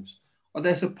 games,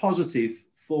 there's a positive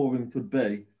for him could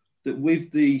be that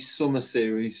with the summer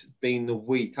series being the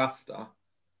week after,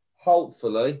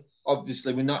 hopefully,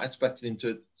 obviously we're not expecting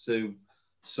him to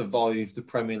survive the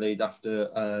Premier League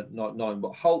after night 9,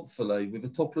 but hopefully with a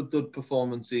couple of good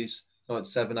performances, night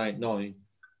 7, 8, 9,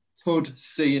 could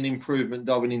see an improvement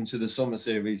going into the summer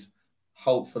series.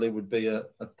 Hopefully would be a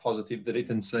positive that he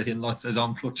can see. And like says,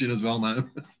 I'm clutching as well now.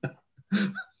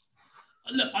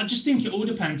 Look, I just think it all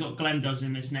depends what Glenn does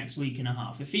in this next week and a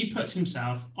half. If he puts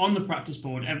himself on the practice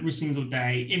board every single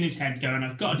day in his head going,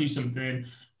 I've got to do something,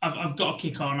 I've got to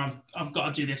kick on, I've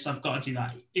got to do this, I've got to do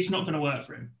that, it's not going to work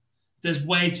for him. There's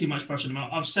way too much pressure on him.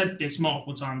 I've said this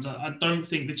multiple times. I don't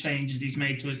think the changes he's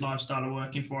made to his lifestyle are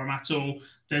working for him at all.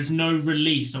 There's no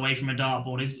release away from a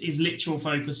dartboard. His literal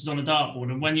focus is on a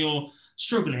dartboard. And when you're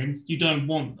struggling, you don't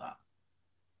want that.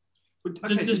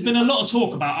 There's been a lot of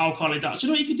talk about alcoholic darts. Do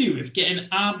you know what you could do with getting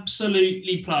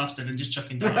absolutely plastered and just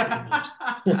chucking darts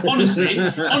at the board?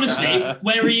 honestly,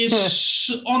 where he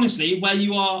is, where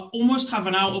you are almost have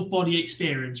an out-of-body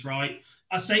experience, right?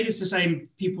 I say this to the same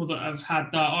people that have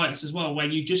had dartitis as well, where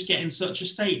you just get in such a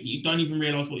state that you don't even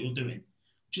realise what you're doing.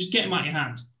 Just get them out your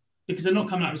hand because they're not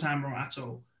coming out of his hand at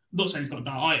all. I'm not saying he's got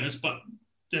dartitis, but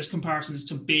there's comparisons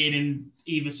to being in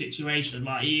either situation.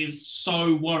 Like he is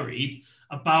so worried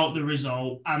about the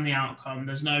result and the outcome.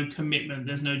 There's no commitment.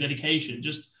 There's no dedication.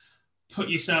 Just put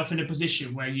yourself in a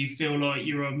position where you feel like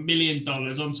you're $1 million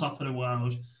on top of the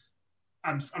world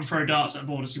and throw darts at a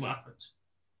board and see what happens.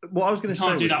 What I was going to say,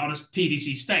 can't do that on a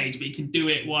PDC stage, but he can do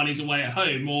it while he's away at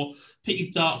home, or pick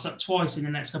your darts up twice in the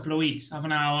next couple of weeks. Have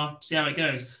an hour, see how it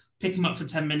goes. Pick them up for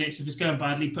 10 minutes. If it's going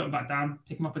badly, put them back down.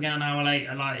 Pick them up again an hour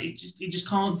later. Like he just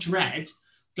can't dread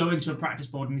going to a practice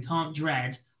board, and he can't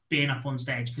dread being up on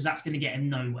stage, because that's going to get him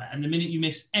nowhere. And the minute you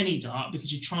miss any dart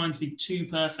because you're trying to be too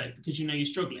perfect because you know you're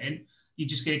struggling, you're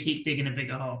just going to keep digging a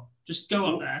bigger hole. Just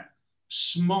go up there,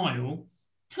 smile,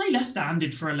 play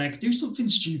left-handed for a leg, do something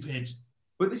stupid.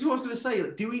 But this is what I was going to say.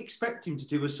 Like, do we expect him to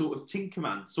do a sort of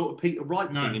Tinkerman, sort of Peter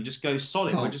Wright thing and just go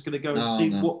solid? We're just going to go and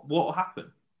see what will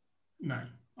happen. No,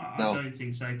 I don't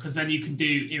think so, because then you can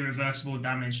do irreversible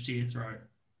damage to your throat.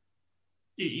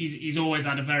 He's always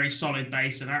had a very solid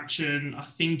base of action. I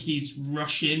think he's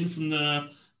rushing from the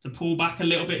pullback a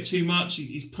little bit too much.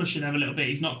 He's pushing them a little bit.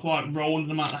 He's not quite rolling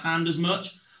them out the hand as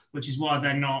much, which is why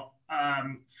they're not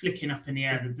flicking up in the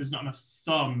air. There's not enough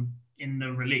thumb in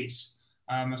the release.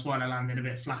 That's why they landed a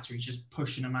bit flatter. He's just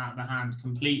pushing them out of the hand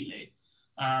completely.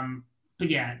 But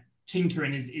yeah,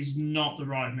 tinkering is not the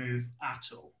right move at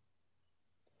all.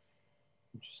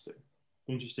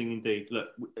 Interesting indeed. Look,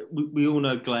 we all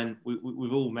know Glenn.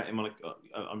 We've all met him,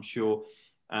 I'm sure.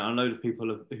 And I know the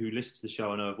people who listen to the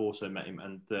show I know have also met him.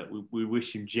 And we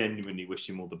genuinely wish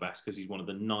him all the best, because he's one of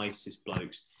the nicest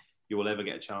blokes you will ever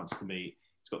get a chance to meet.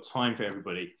 He's got time for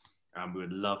everybody. And we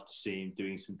would love to see him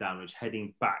doing some damage,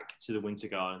 heading back to the Winter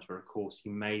Gardens, where, of course, he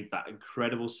made that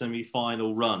incredible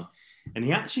semi-final run. And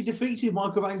he actually defeated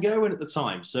Michael Van Gerwen at the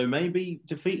time. So maybe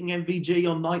defeating MVG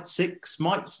on night 6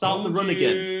 might start the run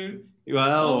again.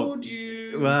 Well,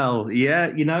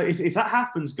 yeah. You know, if that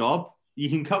happens, Gob, you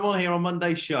can come on here on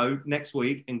Monday's show next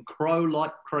week and crow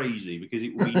like crazy, because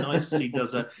it would be nice to see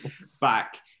Dozer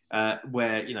back.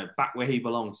 Where he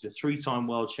belongs, a 3-time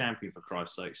world champion, for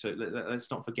Christ's sake. So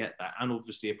let's not forget that, and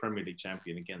obviously a Premier League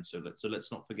champion again. So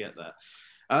let's not forget that.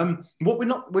 What we're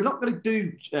not going to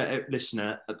do,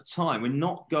 listener, at the time, we're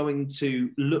not going to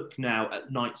look now at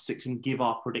night 6 and give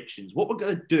our predictions. What we're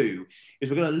going to do is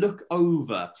we're going to look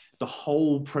over the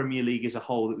whole Premier League as a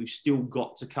whole that we've still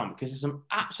got to come, because there's some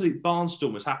absolute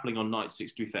barnstormers happening on night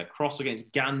 6, to be fair. Cross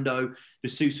against Gando, De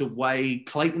Sousa Way,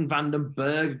 Clayton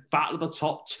Vandenberg, battle of the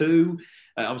top 2.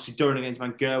 Obviously, Durham against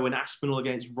Van Gerwen, Aspinall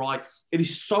against Wright. It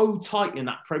is so tight in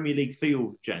that Premier League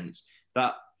field, gents,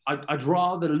 that I'd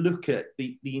rather look at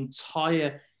the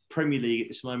entire Premier League at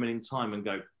this moment in time and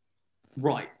go,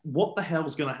 right, what the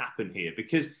hell's going to happen here?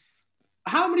 Because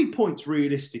how many points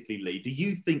realistically, Lee, do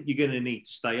you think you're going to need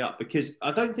to stay up? Because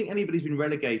I don't think anybody's been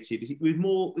relegated. Is it with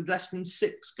less than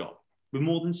 6, Gob? With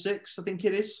more than 6, I think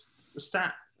it is, the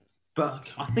stat. But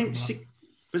I think 6...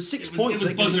 But 6 points... It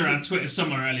was buzzing around Twitter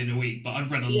somewhere earlier in the week, but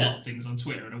I've read a lot of things on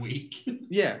Twitter in a week.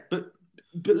 Yeah, but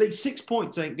Lee, 6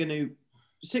 points ain't going to...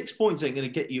 6 points ain't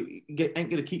going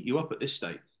to keep you up at this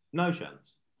stage. No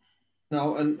chance.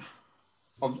 No, and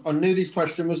I knew this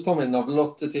question was coming. I've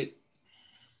looked at it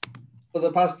for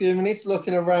the past few minutes,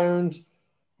 looking around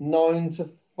 9 to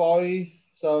 5.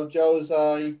 So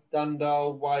Jose,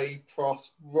 Dando, Wade,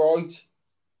 Trost, Wright.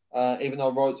 Even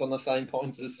though Wright's on the same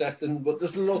point as second, but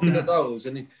just looking at those,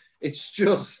 and it's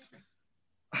just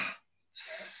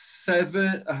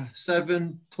 7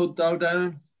 Tuddo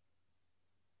down.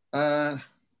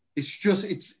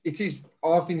 It is.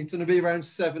 I think it's going to be around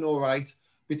 7 or 8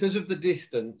 because of the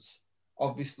distance,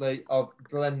 obviously, of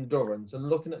Glen Durrant. And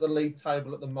looking at the league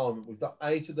table at the moment, we've got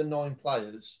 8 of the 9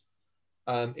 players,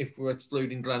 if we're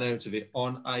excluding Glen out of it,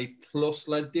 on a plus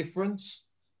lead difference.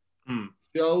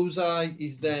 Jose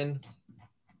is then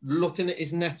looking at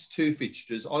his next 2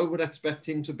 fixtures. I would expect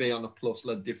him to be on a plus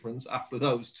lead difference after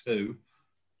those 2,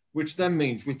 which then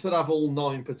means we could have all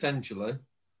 9 potentially.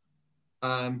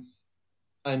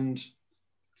 And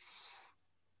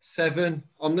 7,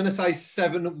 I'm going to say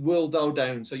 7 will go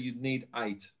down, so you'd need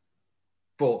 8.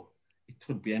 But it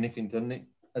could be anything, doesn't it,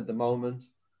 at the moment?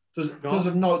 Because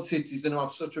of Night City's going to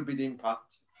have such a big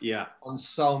impact on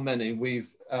so many.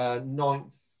 We've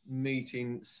 9th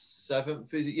meeting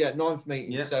 7th, is it? Yeah, 9th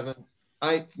meeting 7th,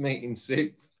 8th meeting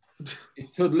 6th.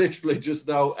 It could literally just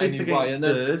go anyway. And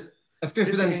then third. A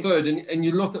 5th against 3rd, and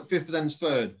you look at 5th against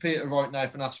 3rd, Peter Wright,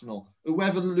 Nathan Aspinall.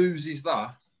 Whoever loses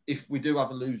that, if we do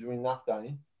have a loser in that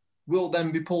game, will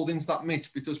then be pulled into that mix,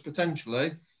 because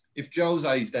potentially, if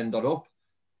Jose's then got up,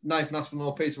 Nathan Aspinall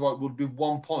or Peter Wright would be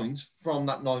 1 point from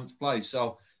that 9th place.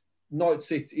 So night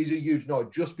 6 is a huge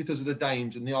night just because of the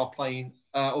Dames, and they are playing,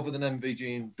 other than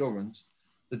MVG and Durrant,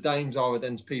 the Dames are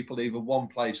against people either 1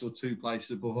 place or 2 places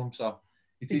above them. So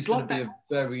it is going to be a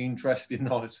very interesting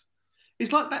night.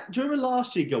 It's like that. Do you remember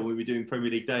last year, when we were doing Premier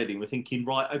League dating? We're thinking,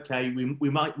 right, okay, we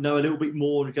might know a little bit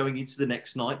more going into the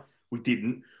next night. We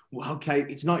didn't. Well, okay,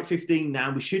 it's night 15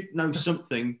 now. We should know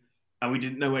something, and we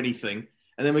didn't know anything.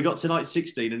 And then we got to night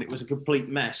 16, and it was a complete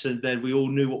mess. And then we all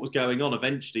knew what was going on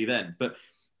eventually then. But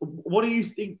what do you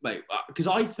think, mate? Because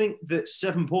I think that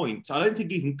 7 points, I don't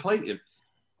think even Clayton,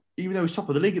 even though he's top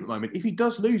of the league at the moment, if he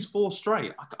does lose 4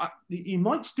 straight, he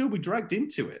might still be dragged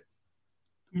into it.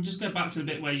 We'll just go back to the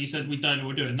bit where you said we don't know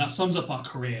what we're doing. That sums up our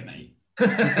career, mate.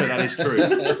 That is true.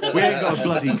 We ain't got a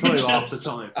bloody clue half the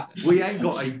time. We ain't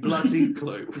got a bloody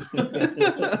clue.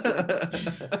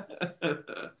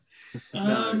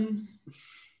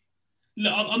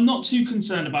 Look, I'm not too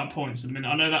concerned about points at the minute.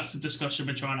 I know that's the discussion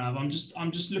we're trying to have.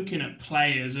 I'm just looking at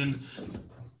players, and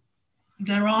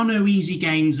there are no easy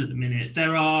games at the minute.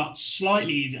 There are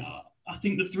slightly easier. I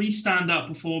think the 3 standout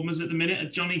performers at the minute are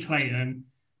Johnny Clayton,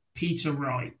 Peter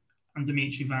Wright, and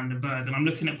Dimitri Van den Bergh. And I'm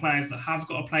looking at players that have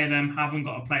got to play them, haven't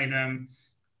got to play them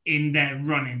in their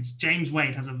run-ins. James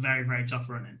Wade has a very, very tough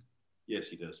run-in. Yes,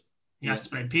 he does. He has to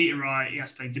play Peter Wright. He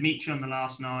has to play Dimitri on the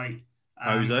last night.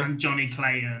 Jose. And Johnny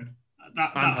Clayton.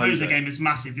 That Jose game is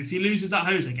massive. If he loses that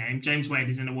Jose game, James Wade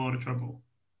is in a world of trouble.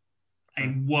 A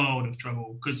world of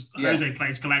trouble. Because Jose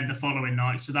plays Glenn the following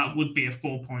night, so that would be a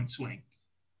 4-point swing.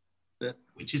 Yeah.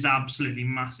 Which is absolutely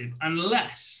massive.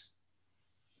 Unless,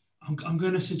 I'm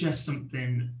going to suggest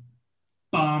something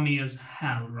balmy as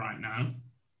hell right now.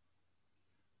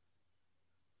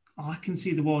 I can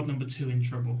see the world number 2 in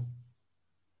trouble.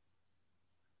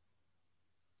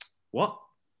 What?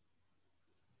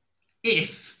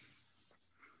 If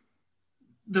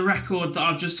the record that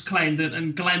I've just claimed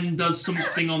and Glenn does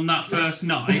something on that first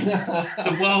night,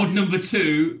 the world number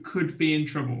 2 could be in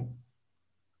trouble.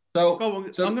 So I'm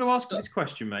going to ask this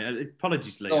question, mate.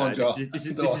 Apologies, Leo.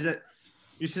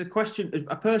 This is a question,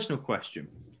 a personal question.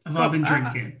 Have I been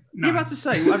drinking? No. You're about to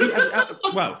say,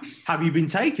 have you been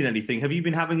taking anything? Have you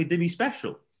been having a Dimmy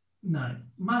special? No.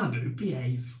 Malibu,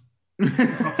 behave.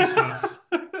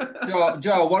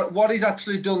 Joe, what he's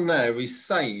actually done there is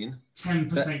saying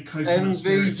 10% coconut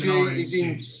spirit and orange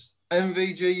juice.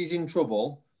 MVG is in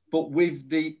trouble, but with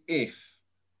the if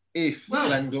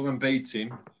Glenn Durham beats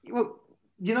him. Well,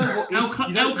 you know what? El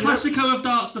Clasico of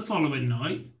darts the following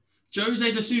night.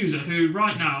 Jose de Souza, who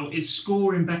right now is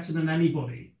scoring better than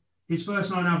anybody. His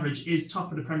first 9 average is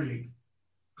top of the Premier League.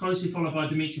 Closely followed by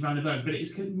Dimitri Van den Bergh, but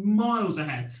it's miles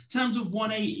ahead. In terms of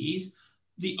 180s,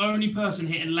 the only person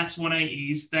hitting less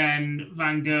 180s than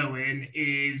Van Gerwen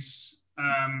is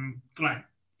Glenn.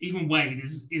 Even Wade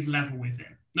is level with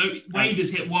him. No, Wade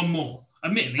has hit 1 more.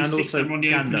 Admittedly, 6 on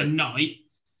the opening night.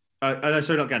 No,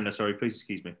 sorry, not Gander. Sorry, please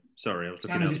excuse me. Sorry, I was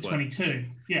looking Gander's elsewhere. at 22.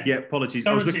 Yeah. Yeah, apologies.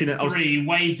 I was looking at 3,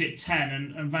 Wade's at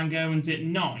 10, and Van Gerwen's at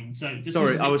 9. So this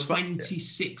is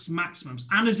 26 maximums.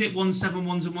 And is it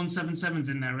 171s and 177s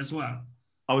in there as well?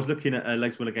 I was looking at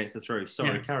legs will against the throw.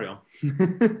 Sorry, carry on.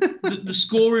 the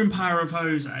scoring power of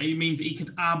Jose means that he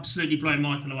could absolutely blow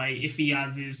Michael away if he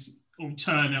has his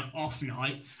alternate off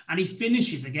night, and he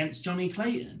finishes against Johnny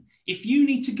Clayton. If you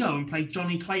need to go and play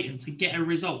Johnny Clayton to get a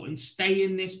result and stay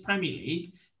in this Premier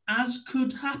League, as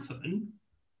could happen,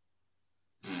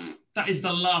 that is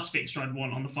the last fixture I'd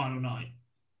want on the final night.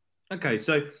 Okay,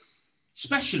 so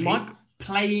especially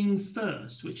playing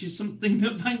first, which is something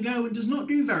that Van Gerwen does not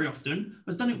do very often.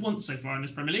 Has done it once so far in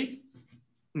this Premier League.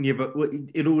 Yeah, but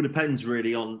it all depends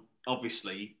really on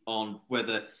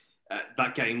whether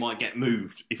that game might get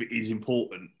moved if it is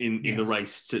important in the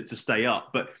race to stay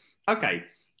up. But okay,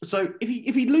 so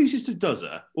if he loses to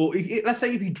Duzza, or let's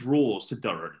say if he draws to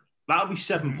Durham, that'll be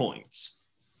 7 points.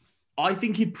 I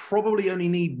think he'd probably only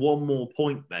need 1 more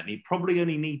point then. He'd probably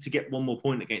only need to get 1 more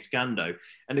point against Gando.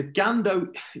 And if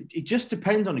Gando, it just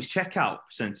depends on his checkout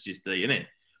percentages, isn't it?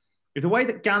 If the way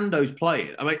that Gando's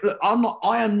playing, I mean, look,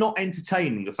 I am not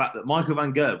entertaining the fact that Michael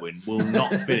Van Gerwen will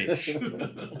not finish,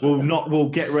 will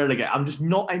get relegated. I'm just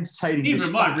not entertaining this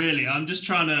fact. Neither am I, really. I'm just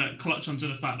trying to clutch onto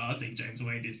the fact that I think James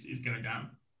Wade is going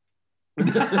down.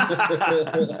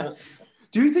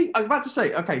 Do you think, I was about to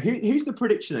say, okay, who's the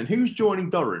prediction then? Who's joining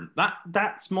Durham?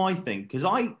 That's my thing, because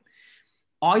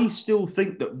I still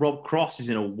think that Rob Cross is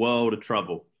in a world of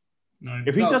trouble. No.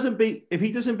 If he doesn't beat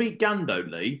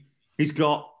Gando, Lee, he's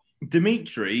got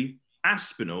Dimitri,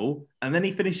 Aspinall, and then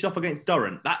he finishes off against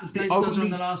Durham. That's the only... on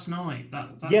the last night.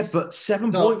 Yeah, but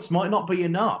 7 points might not be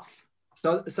enough.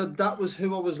 So that was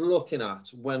who I was looking at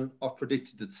when I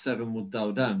predicted that 7 would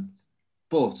go down.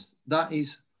 But that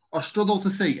is... I struggle to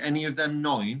see any of them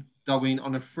 9 going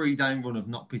on a 3-game run of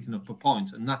not picking up a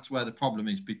point. And that's where the problem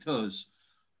is, because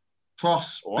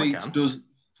Cross beats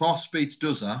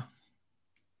Duzza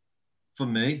for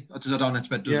me, because I don't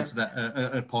expect Duzza to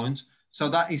get a point. So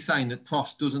that is saying that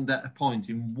Cross doesn't get a point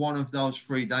in one of those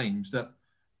 3 games. That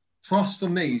Cross for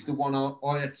me is the one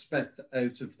I expect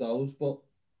out of those, but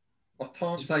I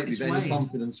can't say it with any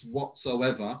confidence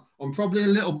whatsoever. I'm probably a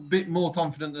little bit more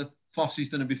confident that Fossey's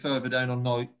going to be further down on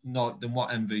night than what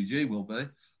MVG will be,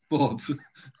 but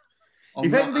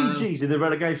If MVG's in the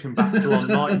relegation battle on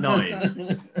night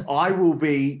 9, I will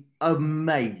be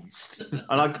amazed.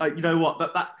 And you know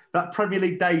what? That Premier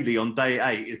League Daily on day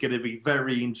 8 is going to be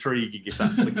very intriguing if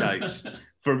that's the case.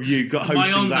 From you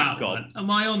hosting that, God. Am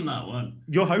I on that one?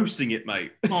 You're hosting it,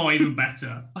 mate. Oh, even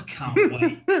better. I can't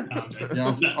wait.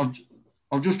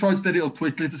 I've just tried to set it up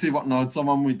quickly to see what notes I'm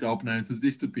on with Dob now, because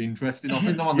this could be interesting. I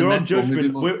think I'm on You're on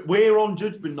Judgment. We're on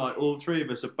Judgment Night. All three of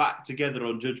us are back together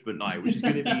on Judgment Night, which is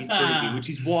going to be intriguing. which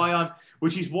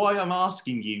is why I'm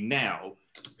asking you now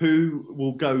who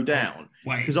will go down.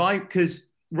 Because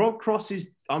Rob Cross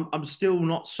is. I'm still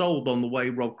not sold on the way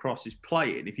Rob Cross is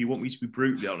playing. If you want me to be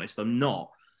brutally honest, I'm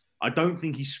not. I don't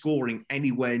think he's scoring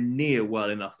anywhere near well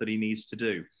enough that he needs to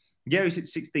do. Yeah, he's hit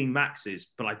 16 maxes,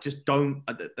 but I just don't.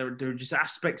 There are just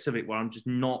aspects of it where I'm just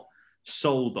not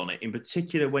sold on it. In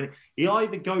particular, when he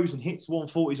either goes and hits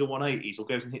 140s or 180s, or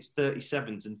goes and hits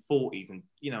 37s and 40s, and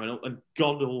and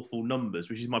god awful numbers,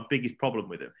 which is my biggest problem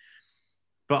with him.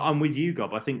 But I'm with you,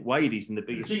 Gob. I think Wadey's in the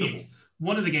biggest trouble.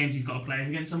 One of the games he's got to play is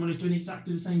against someone who's doing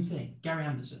exactly the same thing, Gary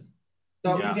Anderson.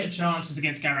 So you get chances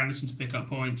against Gary Anderson to pick up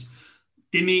points.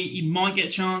 Dimmy, you might get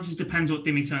chances, depends what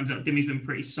Dimmy turns up. Dimmy's been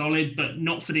pretty solid, but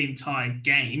not for the entire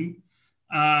game.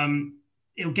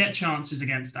 He'll get chances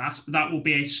against us, but that will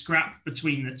be a scrap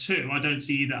between the two. I don't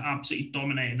see either absolutely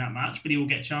dominating that match, but he will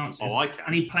get chances. Oh, I can.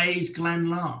 And he plays Glenn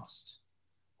last.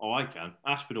 Oh, I can.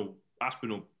 Aspinall,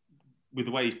 with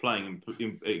the way he's playing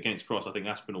against Cross, I think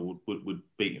Aspinall would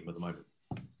beat him at the moment.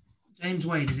 James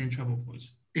Wade is in trouble, boys.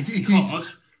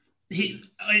 Because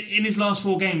in his last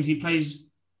 4 games, he plays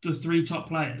the 3 top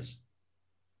players.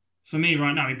 For me,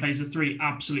 right now, he plays the 3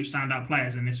 absolute standout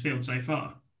players in this field so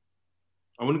far.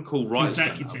 I wouldn't call Rice a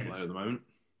standout player at the moment.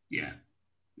 Yeah.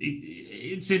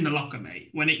 It's in the locker, mate.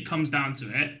 When it comes down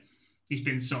to it, he's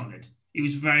been solid. He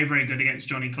was very, very good against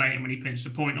Johnny Clayton when he pinched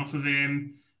a point off of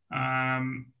him.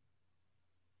 Where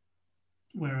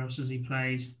else has he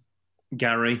played?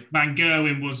 Gary. Van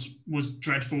Gerwen was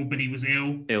dreadful, but he was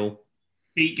ill.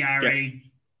 Beat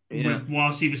Gary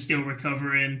whilst he was still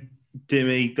recovering.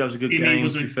 Dimmy, that was a good game. Dimmy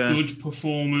was a good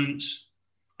performance.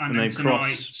 And then tonight,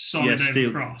 Cross, solid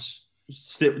over Cross.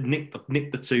 Still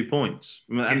nick the 2 points.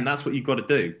 And that's what you've got to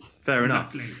do. Fair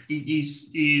enough. Exactly.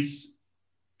 He's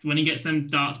when he gets them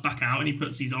darts back out and he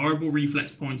puts these horrible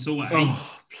reflex points away.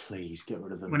 Oh, please get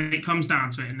rid of them. When it comes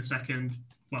down to it in the second,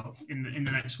 in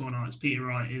the next 4 nights, Peter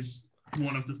Wright is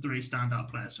one of the 3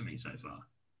 standout players for me so far.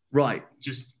 Right.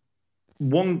 Just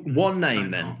one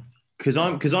name then, because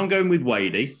I'm going with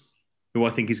Wadey, who I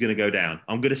think is going to go down.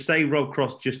 I'm going to say Rob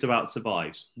Cross just about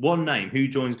survives. One name. Who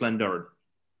joins Glendurham?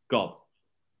 Gob.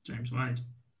 James Wade.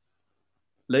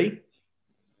 Lee?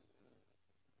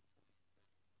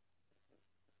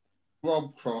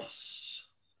 Rob Cross.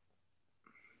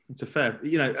 It's a fair,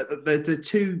 the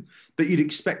 2 that you'd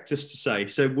expect us to say.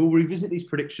 So we'll revisit these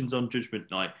predictions on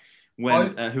Judgment Night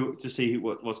to see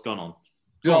what's gone on.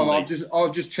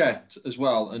 I've just checked as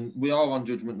well, and we are on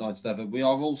Judgment Night together. We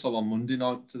are also on Monday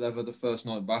night together, the first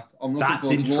night back. That's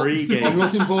intriguing. I'm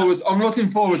looking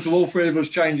forward to all 3 of us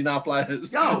changing our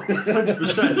players. Oh,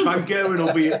 100%. Van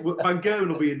Gerwen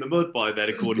will be in the mud by then,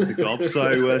 according to Gob.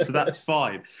 So that's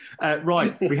fine.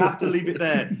 Right, we have to leave it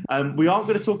there. We aren't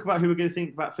going to talk about who we're going to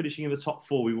think about finishing in the top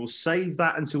 4. We will save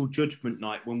that until Judgment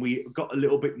Night when we got a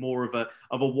little bit more of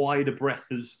a wider breadth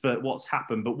of what's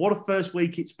happened. But what a first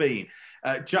week it's been.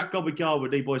 Jack Gobbard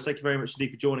with Lee Boys, thank you very much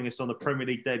indeed for joining us on the Premier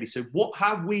League Daily. So what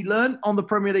have we learned on the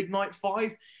Premier League Night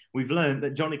 5? We've learned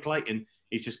that Johnny Clayton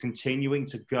is just continuing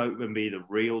to go and be the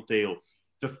real deal.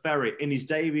 De Ferret, in his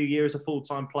debut year as a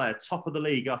full-time player, top of the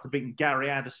league after beating Gary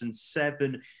Anderson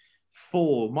 7-4.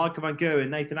 Michael Van Gerwen,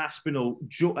 Nathan Aspinall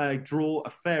draw a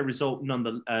fair result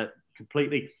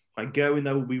completely. Van Gerwen,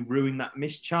 though, will be ruining that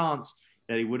missed chance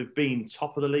that he would have been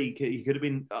top of the league. He could have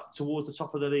been up towards the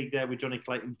top of the league there with Johnny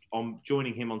Clayton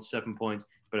joining him on 7 points,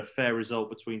 but a fair result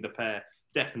between the pair,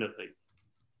 definitely.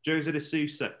 Jose de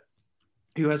Sousa,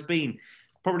 who has been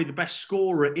probably the best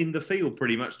scorer in the field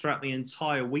pretty much throughout the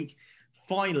entire week,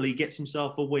 finally gets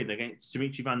himself a win against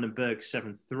Dimitri van den Berg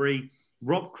 7-3.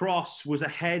 Rob Cross was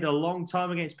ahead a long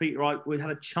time against Peter Wright. We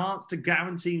had a chance to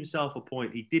guarantee himself a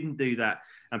point. He didn't do that,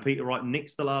 and Peter Wright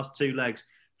nicks the last 2 legs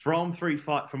from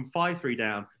 5-3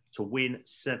 down to win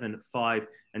 7-5.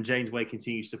 And James Wade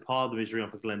continues to pile the misery on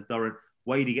for Glendurham.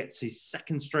 Wadey gets his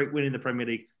 2nd straight win in the Premier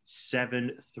League,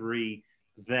 7-3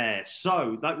 there.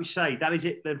 So, like we say, that is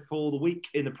it then for the week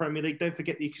in the Premier League. Don't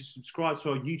forget that you can subscribe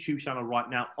to our YouTube channel right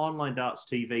now, Online Darts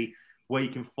TV, where you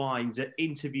can find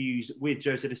interviews with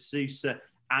Jose de Sousa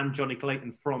and Johnny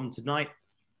Clayton from tonight.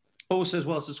 Also, as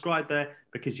well, subscribe there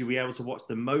because you'll be able to watch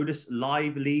the Modus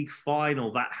Live League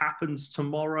final. That happens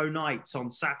tomorrow night on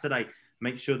Saturday.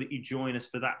 Make sure that you join us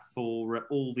for that, for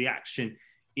all the action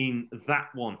in that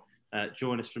one.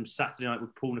 Join us from Saturday night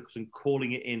with Paul Nicholson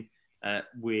calling it in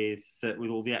with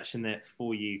all the action there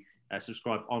for you.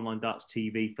 Subscribe Online Darts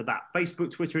TV for that.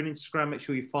 Facebook, Twitter, and Instagram. Make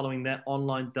sure you're following there.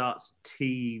 Online Darts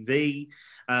TV.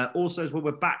 Also, as well,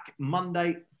 we're back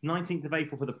Monday, 19th of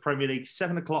April for the Premier League,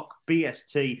 7 o'clock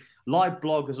BST. Live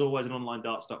blog, as always, on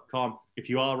onlinedarts.com. If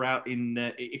you are out in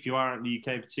the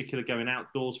UK in particular, going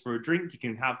outdoors for a drink, you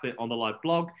can have it on the live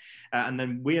blog. And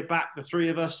then we're back. The three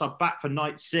of us are back for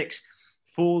night 6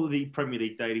 for the Premier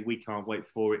League Daily. We can't wait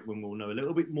for it when we'll know a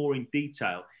little bit more in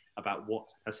detail about what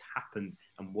has happened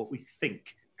and what we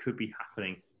think could be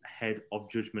happening ahead of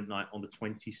Judgment Night on the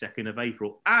 22nd of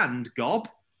April. And, Gob,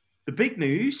 the big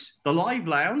news, the Live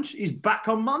Lounge is back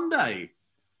on Monday.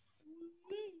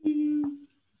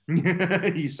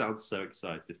 You sound so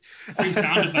excited. Free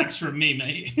sound effects from me,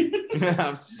 mate.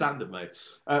 I'm standard, mate.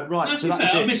 Right, no, so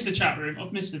that's fair, it. I've missed the chat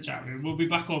room. We'll be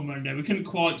back on Monday. We couldn't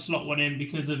quite slot one in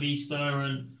because of Easter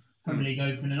and Premier League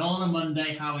opening on a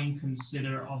Monday. How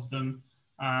inconsiderate of them.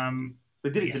 They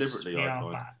did it deliberately, we I are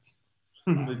thought. back.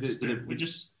 We're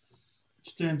just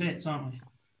doing bits, aren't we?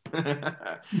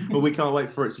 Well, we can't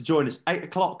wait for it. So join us 8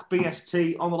 o'clock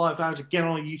BST on the Live Lounge, again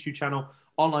on our YouTube channel,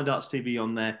 Online Darts TV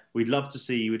on there. We'd love to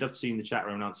see you. We'd love to see you in the chat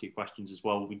room and answer your questions as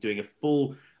well. We'll be doing a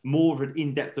more of an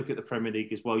in-depth look at the Premier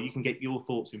League as well. You can get your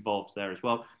thoughts involved there as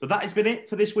well. But that has been it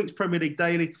for this week's Premier League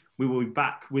Daily. We will be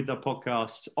back with our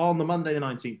podcast on the Monday, the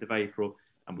 19th of April.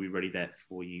 And we'll be ready there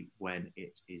for you when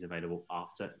it is available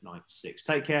after night 6.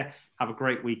 Take care, have a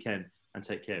great weekend, and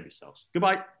take care of yourselves.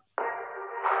 Goodbye.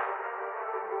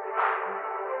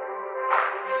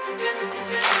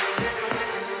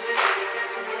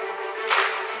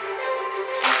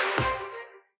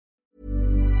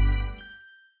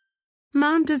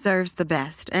 Mom deserves the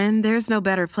best, and there's no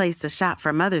better place to shop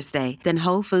for Mother's Day than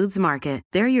Whole Foods Market.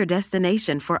 They're your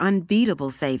destination for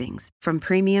unbeatable savings, from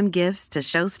premium gifts to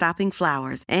show-stopping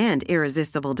flowers and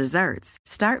irresistible desserts.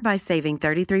 Start by saving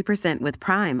 33% with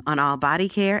Prime on all body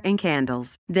care and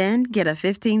candles. Then get a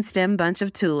 15-stem bunch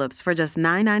of tulips for just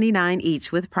 $9.99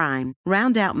 each with Prime.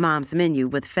 Round out Mom's menu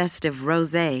with festive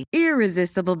rosé,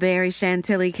 irresistible berry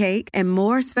chantilly cake, and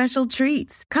more special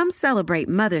treats. Come celebrate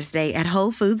Mother's Day at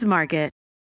Whole Foods Market.